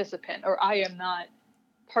not a participant, or I am not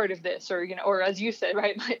part of this, or or as you said,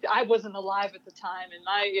 right, I wasn't alive at the time, and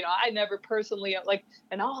I never personally, like,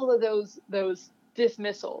 and all of those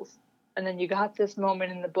dismissals. And then you got this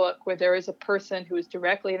moment in the book where there is a person who is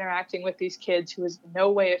directly interacting with these kids who is in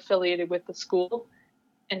no way affiliated with the school,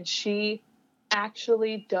 and she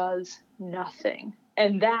actually does nothing.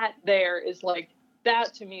 And that there is like,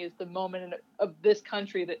 that to me is the moment of this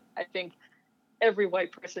country that I think every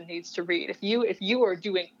white person needs to read. If you are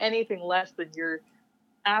doing anything less than your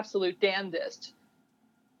absolute damnedest,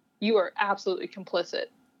 you are absolutely complicit.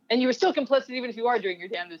 And you are still complicit even if you are doing your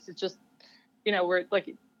damnedest. It's just, we're like,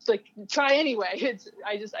 it's like, try anyway.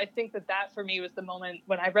 I think that for me was the moment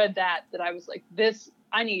when I read that I was like,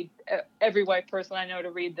 I need every white person I know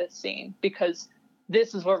to read this scene, because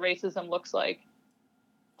this is what racism looks like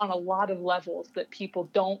on a lot of levels that people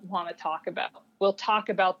don't want to talk about. We'll talk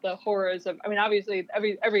about the horrors of, obviously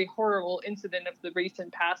every horrible incident of the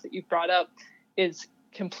recent past that you've brought up is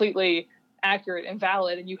completely accurate and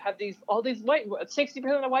valid. And you have all these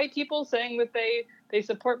 60% of white people saying that they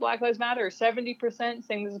support Black Lives Matter, or 70%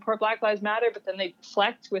 saying they support Black Lives Matter, but then they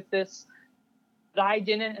deflect with this, that I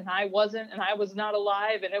didn't, and I wasn't, and I was not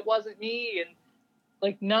alive, and it wasn't me. And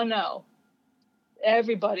like, no.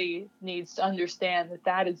 Everybody needs to understand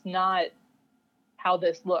that is not how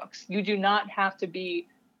this looks. You do not have to be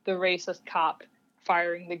the racist cop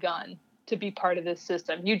firing the gun to be part of this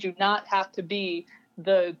system. You do not have to be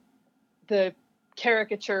the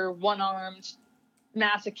caricature, one-armed,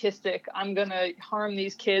 masochistic, I'm going to harm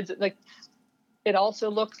these kids. Like, it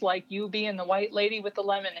also looks like you being the white lady with the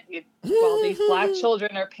lemonade while these Black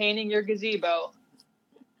children are painting your gazebo,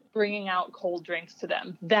 bringing out cold drinks to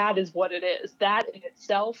them. That is what it is. That in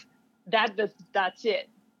itself, that's it.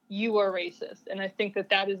 You are racist. And I think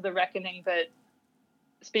that is the reckoning that,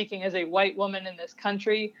 speaking as a white woman in this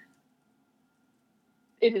country,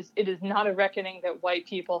 it is not a reckoning that white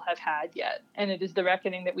people have had yet. And it is the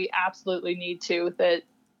reckoning that we absolutely need to, that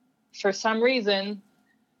for some reason,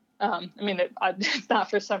 it's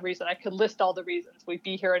not for some reason. I could list all the reasons. We'd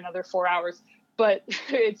be here another 4 hours, but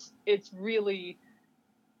it's really,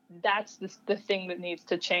 that's the thing that needs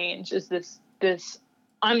to change, is this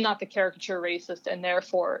I'm not the caricature racist, and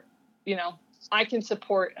therefore, I can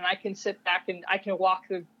support, and I can sit back, and I can walk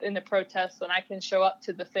in the protests, and I can show up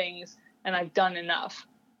to the things, and I've done enough.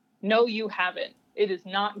 No, you haven't. It is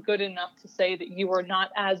not good enough to say that you are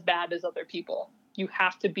not as bad as other people. You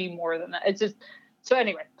have to be more than that. It's just, so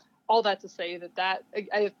anyway, all that to say that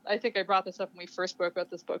I think I brought this up when we first spoke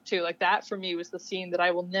about this book too. Like, that for me was the scene that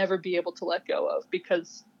I will never be able to let go of,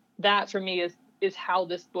 because that for me is how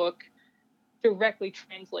this book directly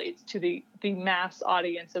translates to the mass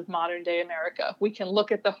audience of modern day America. We can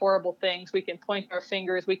look at the horrible things, we can point our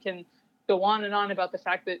fingers, we can go on and on about the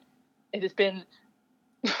fact that it has been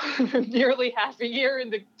nearly half a year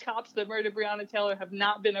and the cops that murdered Breonna Taylor have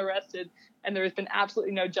not been arrested, and there has been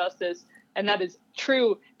absolutely no justice. And that is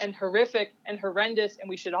true and horrific and horrendous, and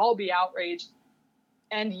we should all be outraged.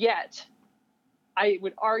 And yet, I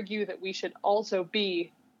would argue that we should also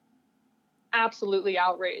be absolutely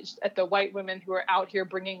outraged at the white women who are out here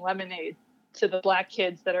bringing lemonade to the black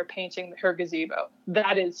kids that are painting her gazebo.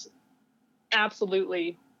 That is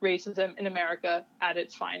absolutely racism in America at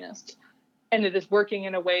its finest. And it is working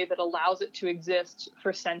in a way that allows it to exist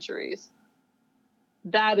for centuries.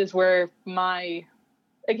 That is where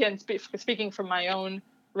again, speaking from my own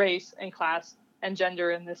race and class and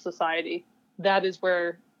gender in this society, that is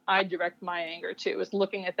where I direct my anger to, is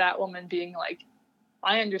looking at that woman being like,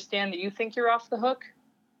 I understand that you think you're off the hook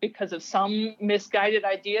because of some misguided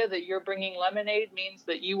idea that you're bringing lemonade means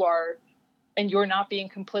that you are, and you're not being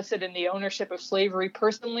complicit in the ownership of slavery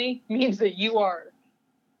personally means that you are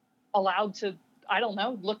allowed to, I don't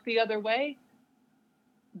know, look the other way.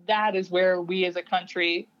 That is where we as a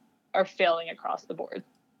country are failing across the board.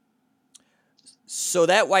 So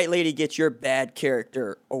that white lady gets your bad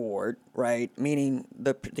character award, right? Meaning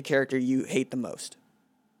the character you hate the most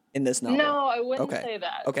in this novel. No, I wouldn't say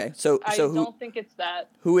that. Okay, so I don't think it's that.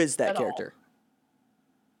 Who is that character?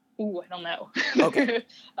 Ooh, I don't know. Okay.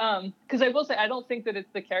 Because I will say, I don't think that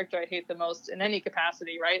it's the character I hate the most in any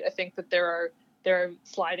capacity, right? I think that there are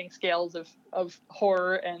sliding scales of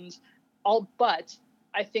horror and all, but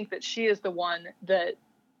I think that she is the one that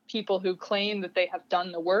people who claim that they have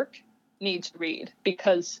done the work need to read,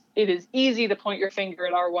 because it is easy to point your finger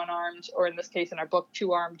at our one-armed, or in this case in our book,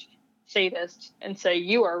 two-armed sadist, and say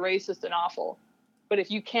you are racist and awful. But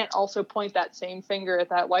if you can't also point that same finger at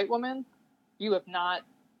that white woman, you have not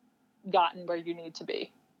gotten where you need to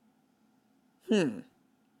be.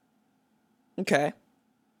 Okay.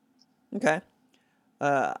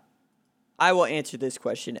 I will answer this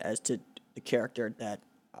question as to the character that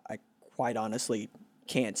I quite honestly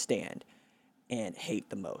can't stand and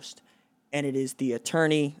hate the most. And it is the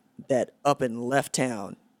attorney that up and left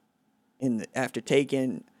town after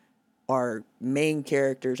taking our main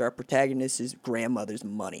characters, our protagonist's grandmother's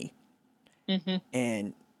money. Mm-hmm.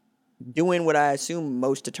 And doing what I assume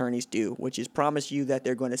most attorneys do, which is promise you that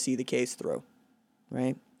they're going to see the case through,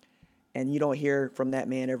 right? And you don't hear from that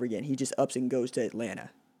man ever again. He just ups and goes to Atlanta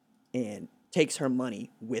and takes her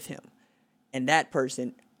money with him. And that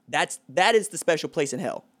person, that is the special place in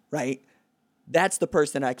hell, right? That's the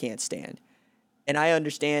person I can't stand. And I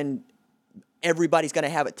understand everybody's going to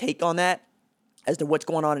have a take on that as to what's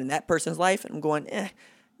going on in that person's life. And I'm going, you're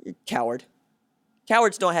a coward.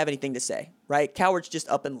 Cowards don't have anything to say, right? Cowards just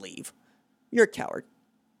up and leave. You're a coward.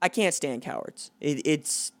 I can't stand cowards.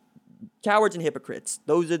 It's cowards and hypocrites.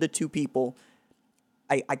 Those are the two people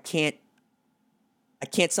I can't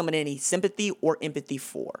summon any sympathy or empathy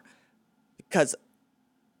for, because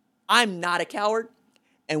I'm not a coward.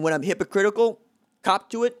 And when I'm hypocritical, cop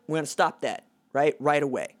to it, we're going to stop that right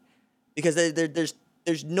away. Because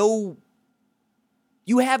there's no,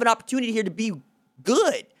 you have an opportunity here to be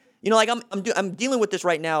good. You know, like I'm dealing with this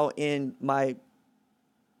right now in my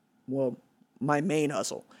main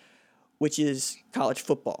hustle, which is college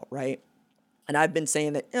football, right? And I've been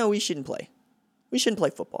saying that, we shouldn't play. We shouldn't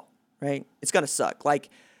play football, right? It's going to suck. Like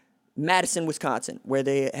Madison, Wisconsin, where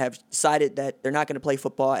they have decided that they're not going to play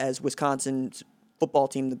football, as Wisconsin's football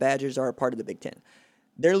team, the Badgers, are a part of the Big Ten.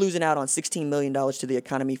 They're losing out on $16 million to the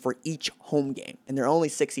economy for each home game, and they're only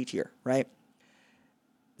 6 each year, right?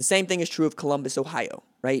 The same thing is true of Columbus, Ohio,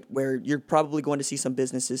 right? Where you're probably going to see some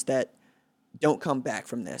businesses that don't come back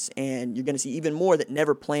from this, and you're going to see even more that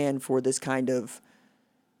never plan for this kind of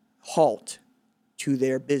halt to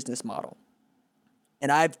their business model.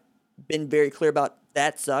 And I've been very clear about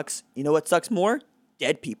that sucks. You know what sucks more?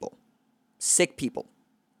 Dead people, sick people,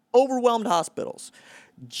 overwhelmed hospitals,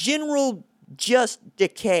 general just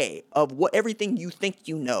decay of everything you think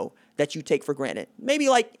you know that you take for granted. Maybe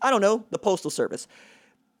like, I don't know, the Postal Service.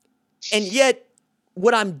 And yet,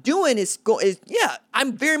 what I'm doing is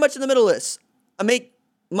I'm very much in the middle of this. I make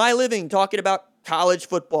my living talking about college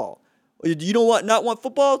football. You don't not want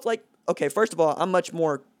football? It's like, okay, first of all, I'm much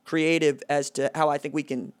more creative as to how I think we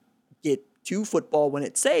can get to football when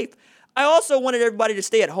it's safe. I also wanted everybody to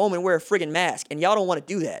stay at home and wear a friggin' mask, and y'all don't want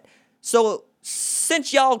to do that. So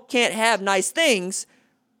since y'all can't have nice things,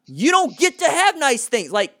 you don't get to have nice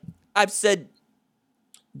things. Like I've said,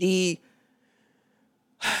 the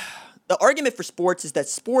argument for sports is that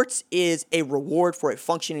sports is a reward for a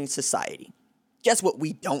functioning society. Guess what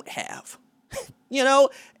we don't have?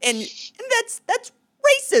 And that's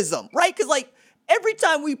racism, right? Because like every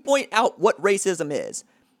time we point out what racism is,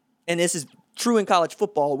 and this is true in college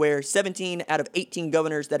football, where 17 out of 18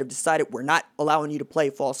 governors that have decided we're not allowing you to play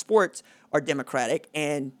fall sports are Democratic,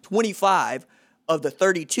 and 25 of the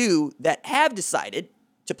 32 that have decided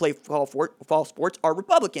to play fall sports are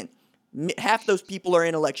Republican. Half those people are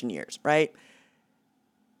in election years, right?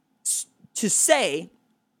 To say,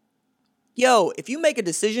 yo, if you make a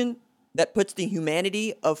decision that puts the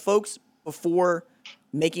humanity of folks before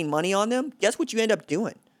making money on them, guess what you end up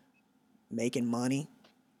doing? Making money.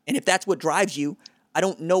 And if that's what drives you, I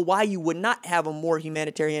don't know why you would not have a more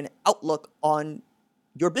humanitarian outlook on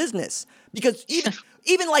your business. Because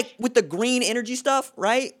even like with the green energy stuff,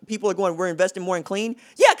 right? People are going, we're investing more in clean.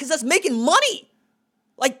 Yeah, because that's making money.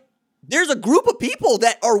 Like, there's a group of people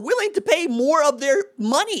that are willing to pay more of their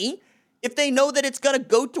money if they know that it's going to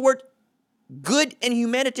go toward good and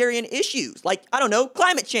humanitarian issues. Like, I don't know,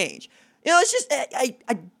 climate change. You know, it's just,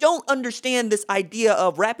 I don't understand this idea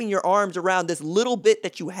of wrapping your arms around this little bit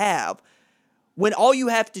that you have when all you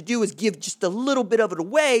have to do is give just a little bit of it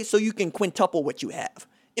away so you can quintuple what you have.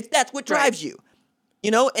 If that's what drives you,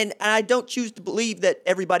 you know, and I don't choose to believe that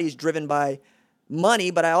everybody is driven by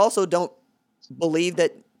money, but I also don't believe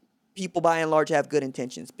that people by and large have good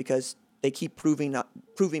intentions because they keep proving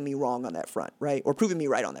me wrong on that front, right? Or proving me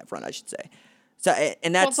right on that front, I should say. So,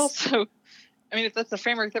 and that's also, I mean, if that's the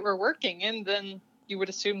framework that we're working in, then you would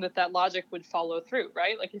assume that logic would follow through,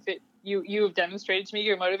 right? Like if you have demonstrated to me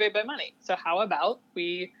you're motivated by money. So how about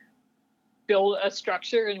we build a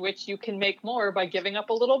structure in which you can make more by giving up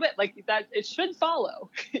a little bit? Like that, it should follow.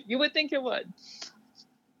 You would think it would.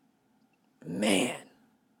 Man,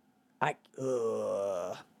 I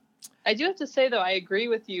do have to say though, I agree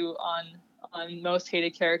with you on most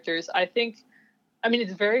hated characters. I mean,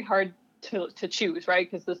 it's very hard to choose, right?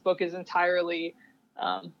 Because this book is entirely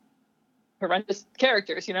horrendous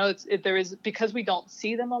characters. You know, because we don't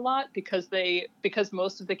see them a lot, because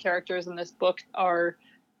most of the characters in this book are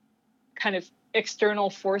kind of external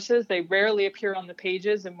forces. They rarely appear on the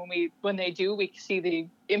pages, and when they do, we see the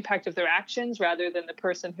impact of their actions rather than the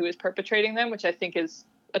person who is perpetrating them, which I think is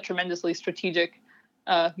a tremendously strategic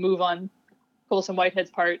move on Colson Whitehead's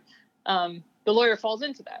part. The lawyer falls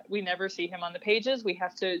into that. We never see him on the pages. We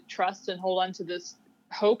have to trust and hold on to this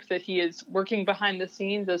hope that he is working behind the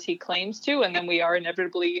scenes as he claims to, and then we are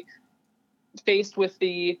inevitably faced with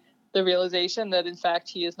the realization that in fact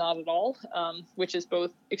he is not at all, which is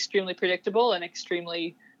both extremely predictable and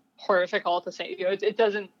extremely horrific all at the same. You know, it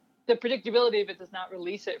doesn't. The predictability of it does not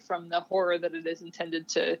release it from the horror that it is intended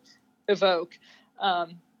to evoke.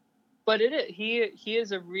 But he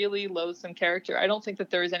is a really loathsome character. I don't think that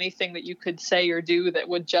there is anything that you could say or do that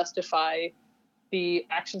would justify the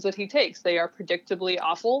actions that he takes. They are predictably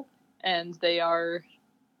awful, and they are.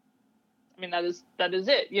 I mean, that is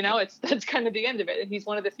it. You know, that's kind of the end of it. He's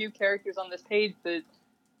one of the few characters on this page that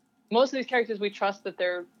most of these characters we trust that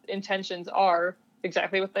their intentions are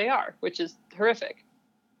exactly what they are, which is horrific.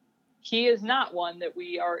 He is not one that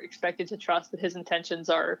we are expected to trust that his intentions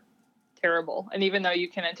are terrible. And even though you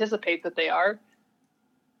can anticipate that they are,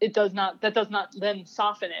 that does not then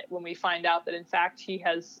soften it when we find out that in fact he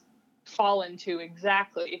has fallen to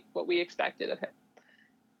exactly what we expected of him.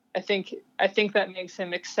 I think that makes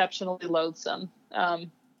him exceptionally loathsome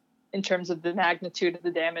in terms of the magnitude of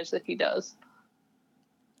the damage that he does.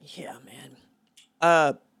 Yeah,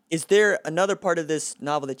 man. Is there another part of this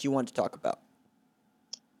novel that you want to talk about?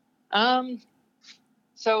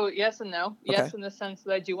 So yes and no. Okay. Yes, in the sense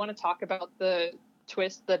that I do want to talk about the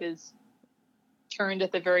twist that is turned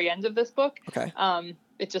at the very end of this book. Okay.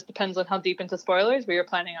 It just depends on how deep into spoilers we are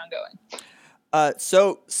planning on going.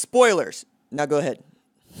 So spoilers. Now go ahead.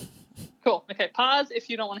 Cool. Okay. Pause if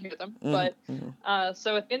you don't want to hear them. Mm-hmm. But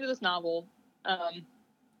so at the end of this novel,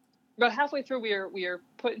 about halfway through, we are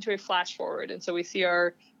put into a flash forward, and so we see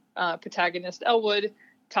our protagonist Elwood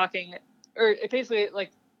talking, or basically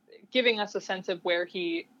like giving us a sense of where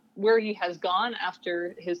he has gone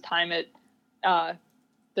after his time at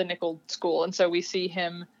the Nickel School, and so we see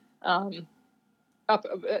him up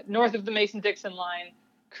north of the Mason-Dixon line,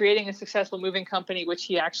 creating a successful moving company, which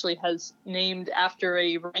he actually has named after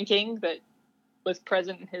a ranking that was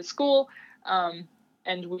present in his school.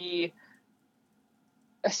 And we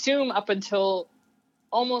assume up until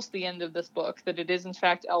almost the end of this book that it is in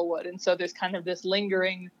fact Elwood. And so there's kind of this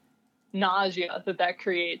lingering nausea that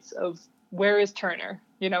creates of where is Turner?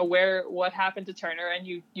 You know, what happened to Turner? And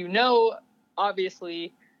you know,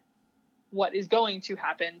 obviously what is going to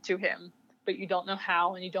happen to him, but you don't know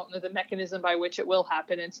how, and you don't know the mechanism by which it will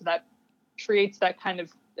happen. And so that creates that kind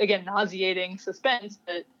of, again, nauseating suspense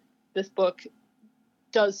that this book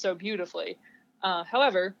does so beautifully.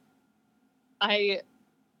 However, I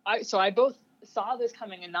both saw this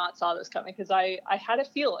coming and not saw this coming, because I had a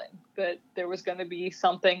feeling that there was going to be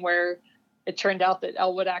something where it turned out that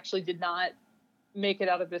Elwood actually did not make it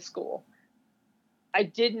out of this school. I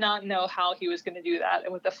did not know how he was going to do that.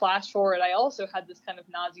 And with the flash forward, I also had this kind of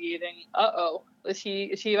nauseating, is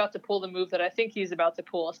he about to pull the move that I think he's about to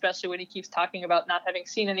pull, especially when he keeps talking about not having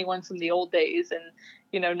seen anyone from the old days,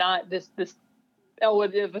 and not this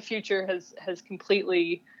Elwood of the future has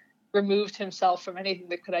completely removed himself from anything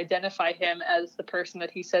that could identify him as the person that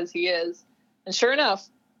he says he is. And sure enough,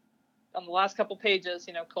 on the last couple pages,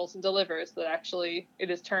 Colson delivers that actually it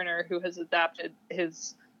is Turner who has adapted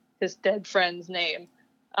his dead friend's name.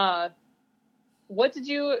 What did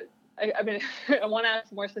you, I mean, I want to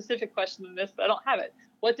ask a more specific question than this, but I don't have it.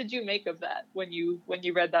 What did you make of that when you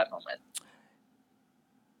read that moment?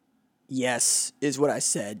 Yes, is what I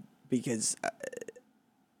said, because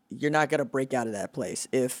you're not going to break out of that place.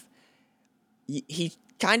 If he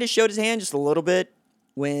kind of showed his hand just a little bit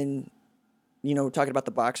when, talking about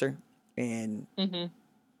the boxer, and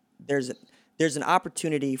there's an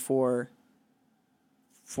opportunity for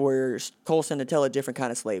Colson to tell a different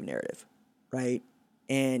kind of slave narrative, right?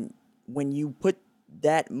 And when you put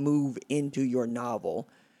that move into your novel,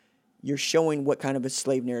 you're showing what kind of a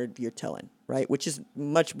slave narrative you're telling, right? Which is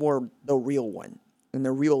much more the real one and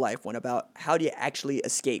the real life one about how do you actually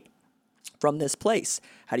escape from this place?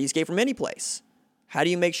 How do you escape from any place? How do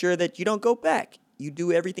you make sure that you don't go back? You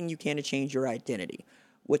do everything you can to change your identity.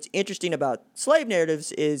 What's interesting about slave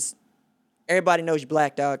narratives is everybody knows you're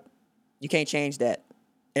black, dog. You can't change that.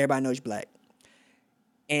 Everybody knows you're black.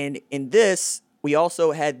 And in this, we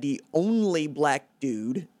also had the only black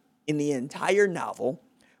dude in the entire novel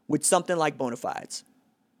with something like bona fides,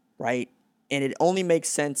 right? And it only makes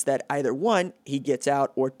sense that either one, he gets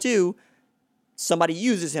out, or two, somebody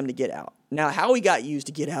uses him to get out. Now, how he got used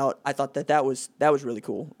to get out, I thought that was really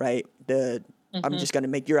cool, right? I'm just going to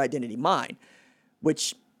make your identity mine,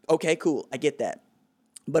 which, okay, cool, I get that.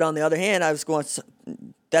 But on the other hand, I was going,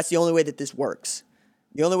 that's the only way that this works.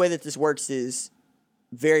 The only way that this works is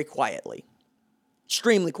very quietly,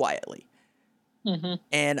 extremely quietly.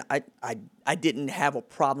 And I didn't have a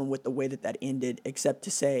problem with the way that ended, except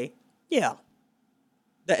to say, yeah,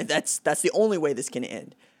 that's the only way this can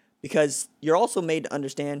end. Because you're also made to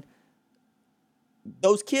understand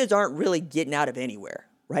those kids aren't really getting out of anywhere,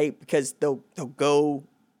 right? Because they'll go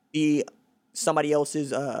be somebody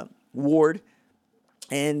else's ward,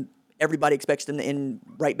 and everybody expects them to end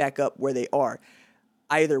right back up where they are.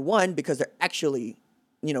 Either one, because they're actually,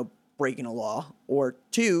 breaking a law, or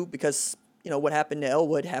two, because, what happened to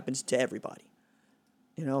Elwood happens to everybody.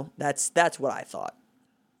 That's what I thought.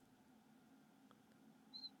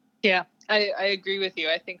 Yeah, I agree with you.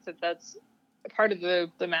 I think that's part of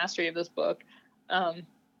the mastery of this book.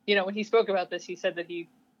 When he spoke about this, he said that he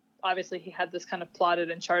had this kind of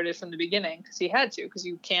plotted and charted from the beginning, because he had to, because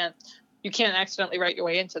you can't accidentally write your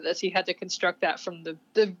way into this. He had to construct that from the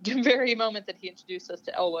very moment that he introduced us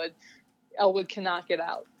to Elwood. Elwood cannot get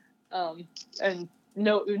out, and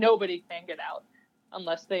nobody can get out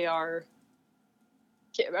unless they are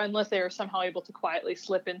somehow able to quietly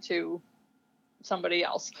slip into somebody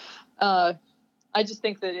else. I just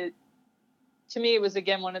think that to me, it was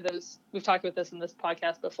again one of those, we've talked about this in this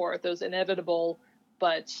podcast before, those inevitable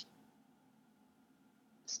but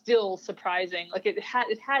still surprising, like it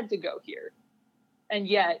had to go here, and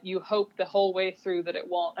yet you hope the whole way through that it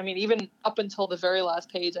won't. I mean, even up until the very last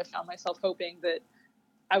page, I found myself hoping that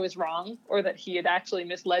I was wrong, or that he had actually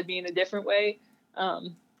misled me in a different way,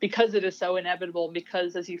 because it is so inevitable,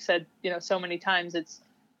 because, as you've said, so many times,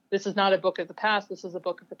 this is not a book of the past, this is a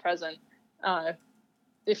book of the present.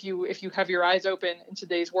 If you have your eyes open in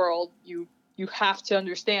today's world, you have to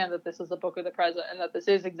understand that this is a book of the present, and that this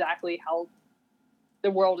is exactly how the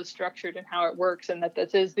world is structured and how it works, and that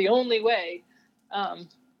this is the only way.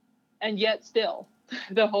 And yet still,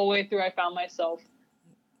 the whole way through, I found myself,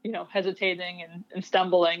 hesitating and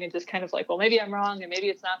stumbling, and just kind of like, well, maybe I'm wrong, and maybe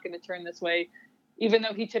it's not going to turn this way, even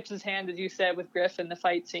though he tips his hand, as you said, with Griff in the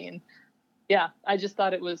fight scene. Yeah, I just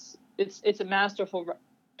thought it's a masterful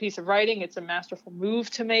piece of writing. It's a masterful move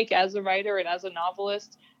to make as a writer and as a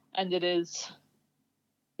novelist, and it is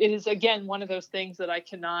again one of those things that I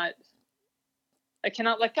cannot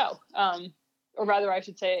let go, or rather, I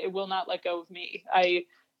should say, it will not let go of me.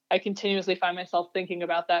 I continuously find myself thinking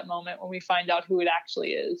about that moment when we find out who it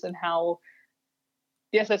actually is, and how,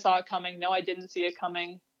 yes, I saw it coming. No, I didn't see it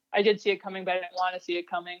coming. I did see it coming, but I didn't want to see it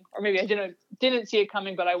coming. Or maybe I didn't see it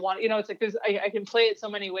coming, but I want, it's like this, I can play it so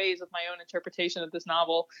many ways with my own interpretation of this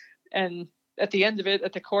novel. And at the end of it,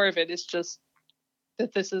 at the core of it, is just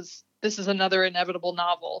that this is another inevitable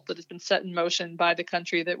novel that has been set in motion by the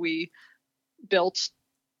country that we built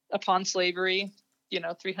upon slavery,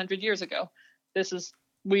 300 years ago.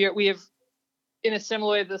 We have, in a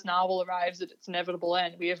similar way this novel arrives at its inevitable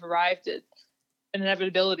end, we have arrived at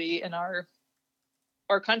inevitability in our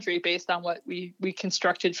country based on what we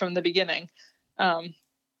constructed from the beginning.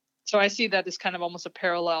 So I see that as kind of almost a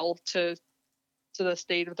parallel to the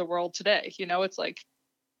state of the world today. It's like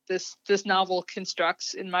this novel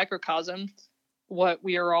constructs in microcosm what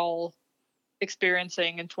we are all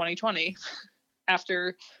experiencing in 2020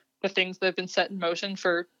 after the things that have been set in motion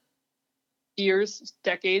for years,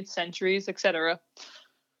 decades, centuries, etc.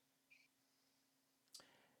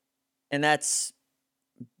 And that's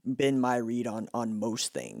been my read on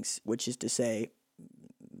most things, which is to say,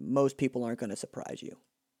 most people aren't going to surprise you.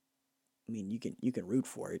 I mean, you can root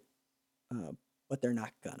for it, but they're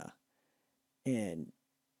not gonna, and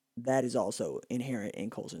that is also inherent in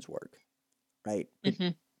Colson's work, right? Mm-hmm.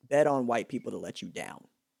 Bet on white people to let you down,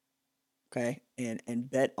 okay, and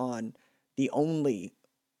bet on the only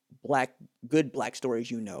good black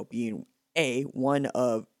stories being one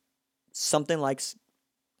of something like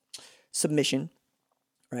submission,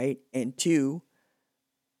 right, and two,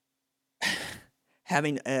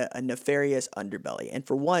 having a nefarious underbelly. And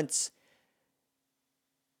for once,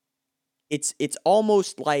 it's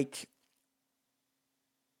almost like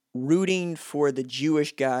rooting for the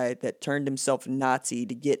Jewish guy that turned himself Nazi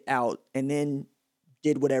to get out and then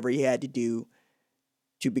did whatever he had to do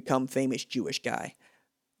to become famous Jewish guy,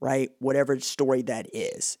 right? Whatever story that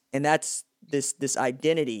is. And that's this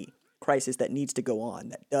identity crisis that needs to go on,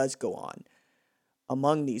 that does go on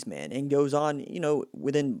among these men and goes on,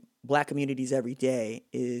 within black communities every day,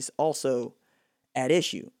 is also at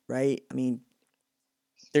issue, right? I mean,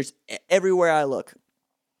 there's everywhere I look,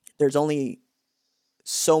 there's only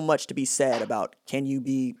so much to be said about can you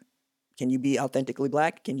be authentically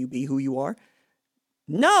black? Can you be who you are?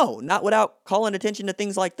 No, not without calling attention to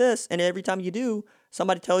things like this. And every time you do,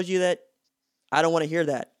 somebody tells you that I don't want to hear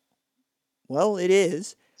that. Well, it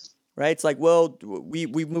is, right? It's like, well,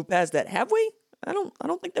 we've moved past that. Have we? I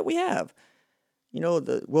don't think that we have.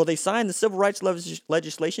 They signed the civil rights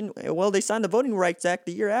legislation. Well, they signed the Voting Rights Act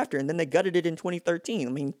the year after, and then they gutted it in 2013.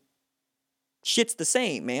 I mean, shit's the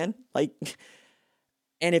same, man. Like,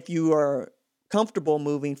 and if you are comfortable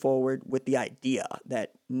moving forward with the idea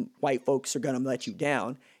that white folks are going to let you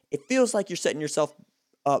down, it feels like you're setting yourself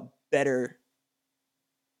up better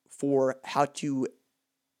for how to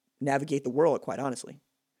navigate the world, quite honestly.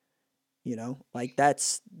 Like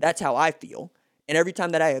that's how I feel. And every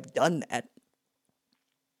time that I have done that,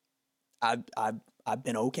 I've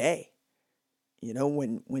been okay.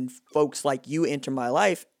 When folks like you enter my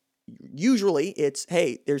life, usually it's,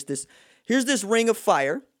 hey, here's this ring of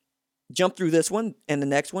fire. Jump through this one and the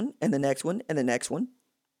next one and the next one and the next one.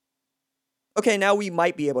 Okay, now we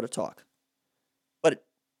might be able to talk. But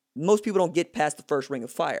most people don't get past the first ring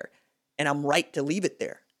of fire. And I'm right to leave it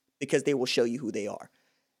there because they will show you who they are.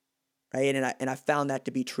 Right? And I found that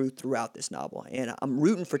to be true throughout this novel. And I'm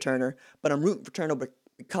rooting for Turner, but I'm rooting for Turner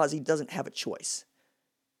because he doesn't have a choice.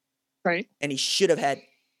 Right. And he should have had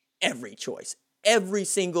every choice. Every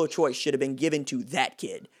single choice should have been given to that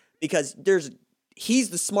kid because he's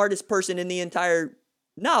the smartest person in the entire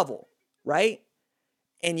novel, right?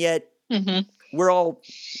 And yet we're all,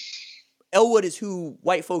 Elwood is who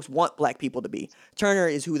white folks want black people to be. Turner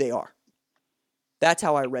is who they are. That's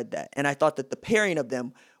how I read that. And I thought that the pairing of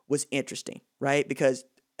them was interesting, right? Because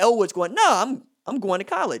Elwood's going, no, I'm going to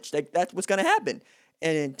college. Like, that's what's going to happen.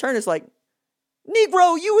 And then Turner's like,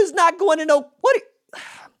 Negro, you is not going to know what.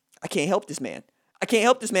 I can't help this man. I can't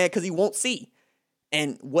help this man because he won't see.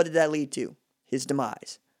 And what did that lead to? His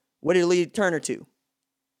demise. What did it lead Turner to?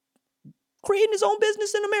 Creating his own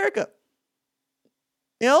business in America.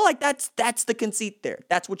 Like that's the conceit there.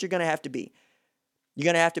 That's what you're going to have to be. You're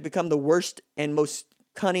going to have to become the worst and most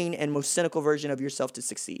cunning and most cynical version of yourself to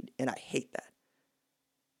succeed. And I hate that.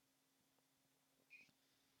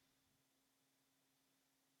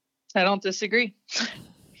 I don't disagree.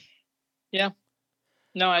 Yeah.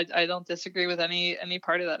 No, I don't disagree with any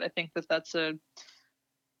part of that. I think it's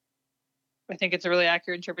a really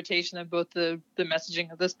accurate interpretation of both the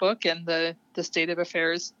messaging of this book and the state of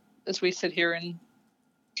affairs as we sit here in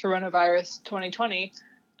coronavirus 2020,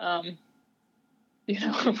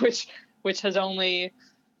 which has only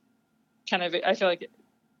kind of, I feel like,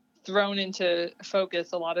 thrown into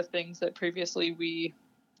focus a lot of things that previously we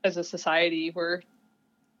as a society were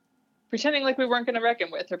pretending like we weren't going to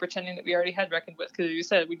reckon with, or pretending that we already had reckoned with, because you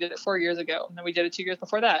said we did it 4 years ago, and then we did it 2 years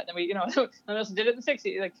before that, and then we, and else did it in the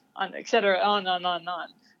 60s, like, on, et cetera, on.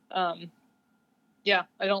 Yeah,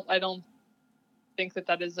 I don't think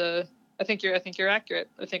that is I think you're accurate.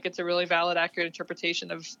 I think it's a really valid, accurate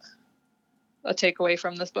interpretation of a takeaway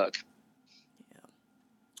from this book. Yeah.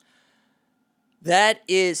 That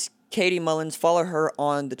is Katie Mullins. Follow her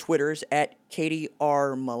on the Twitters at Katy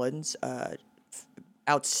R. Mullins,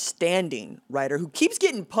 outstanding writer who keeps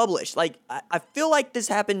getting published. Like, I feel like this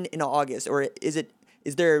happened in August, or is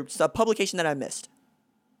there a publication that I missed?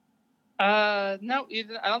 No, I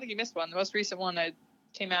don't think you missed one. The most recent one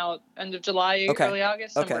came out end of July, early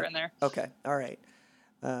August, somewhere in there. Okay, all right.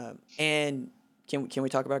 And can we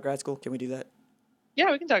talk about grad school? Can we do that?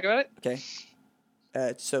 Yeah, we can talk about it. Okay.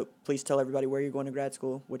 So please tell everybody where you're going to grad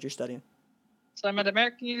school, what you're studying. So I'm at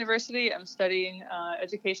American University. I'm studying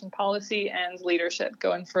education policy and leadership,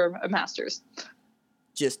 going for a master's.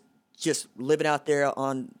 Just living out there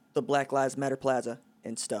on the Black Lives Matter Plaza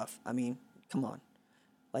and stuff. I mean, come on.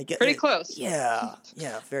 Like pretty close. Yeah,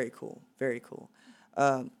 very cool. Very cool.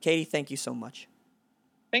 Katy, thank you so much.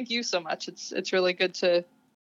 Thank you so much. It's really good to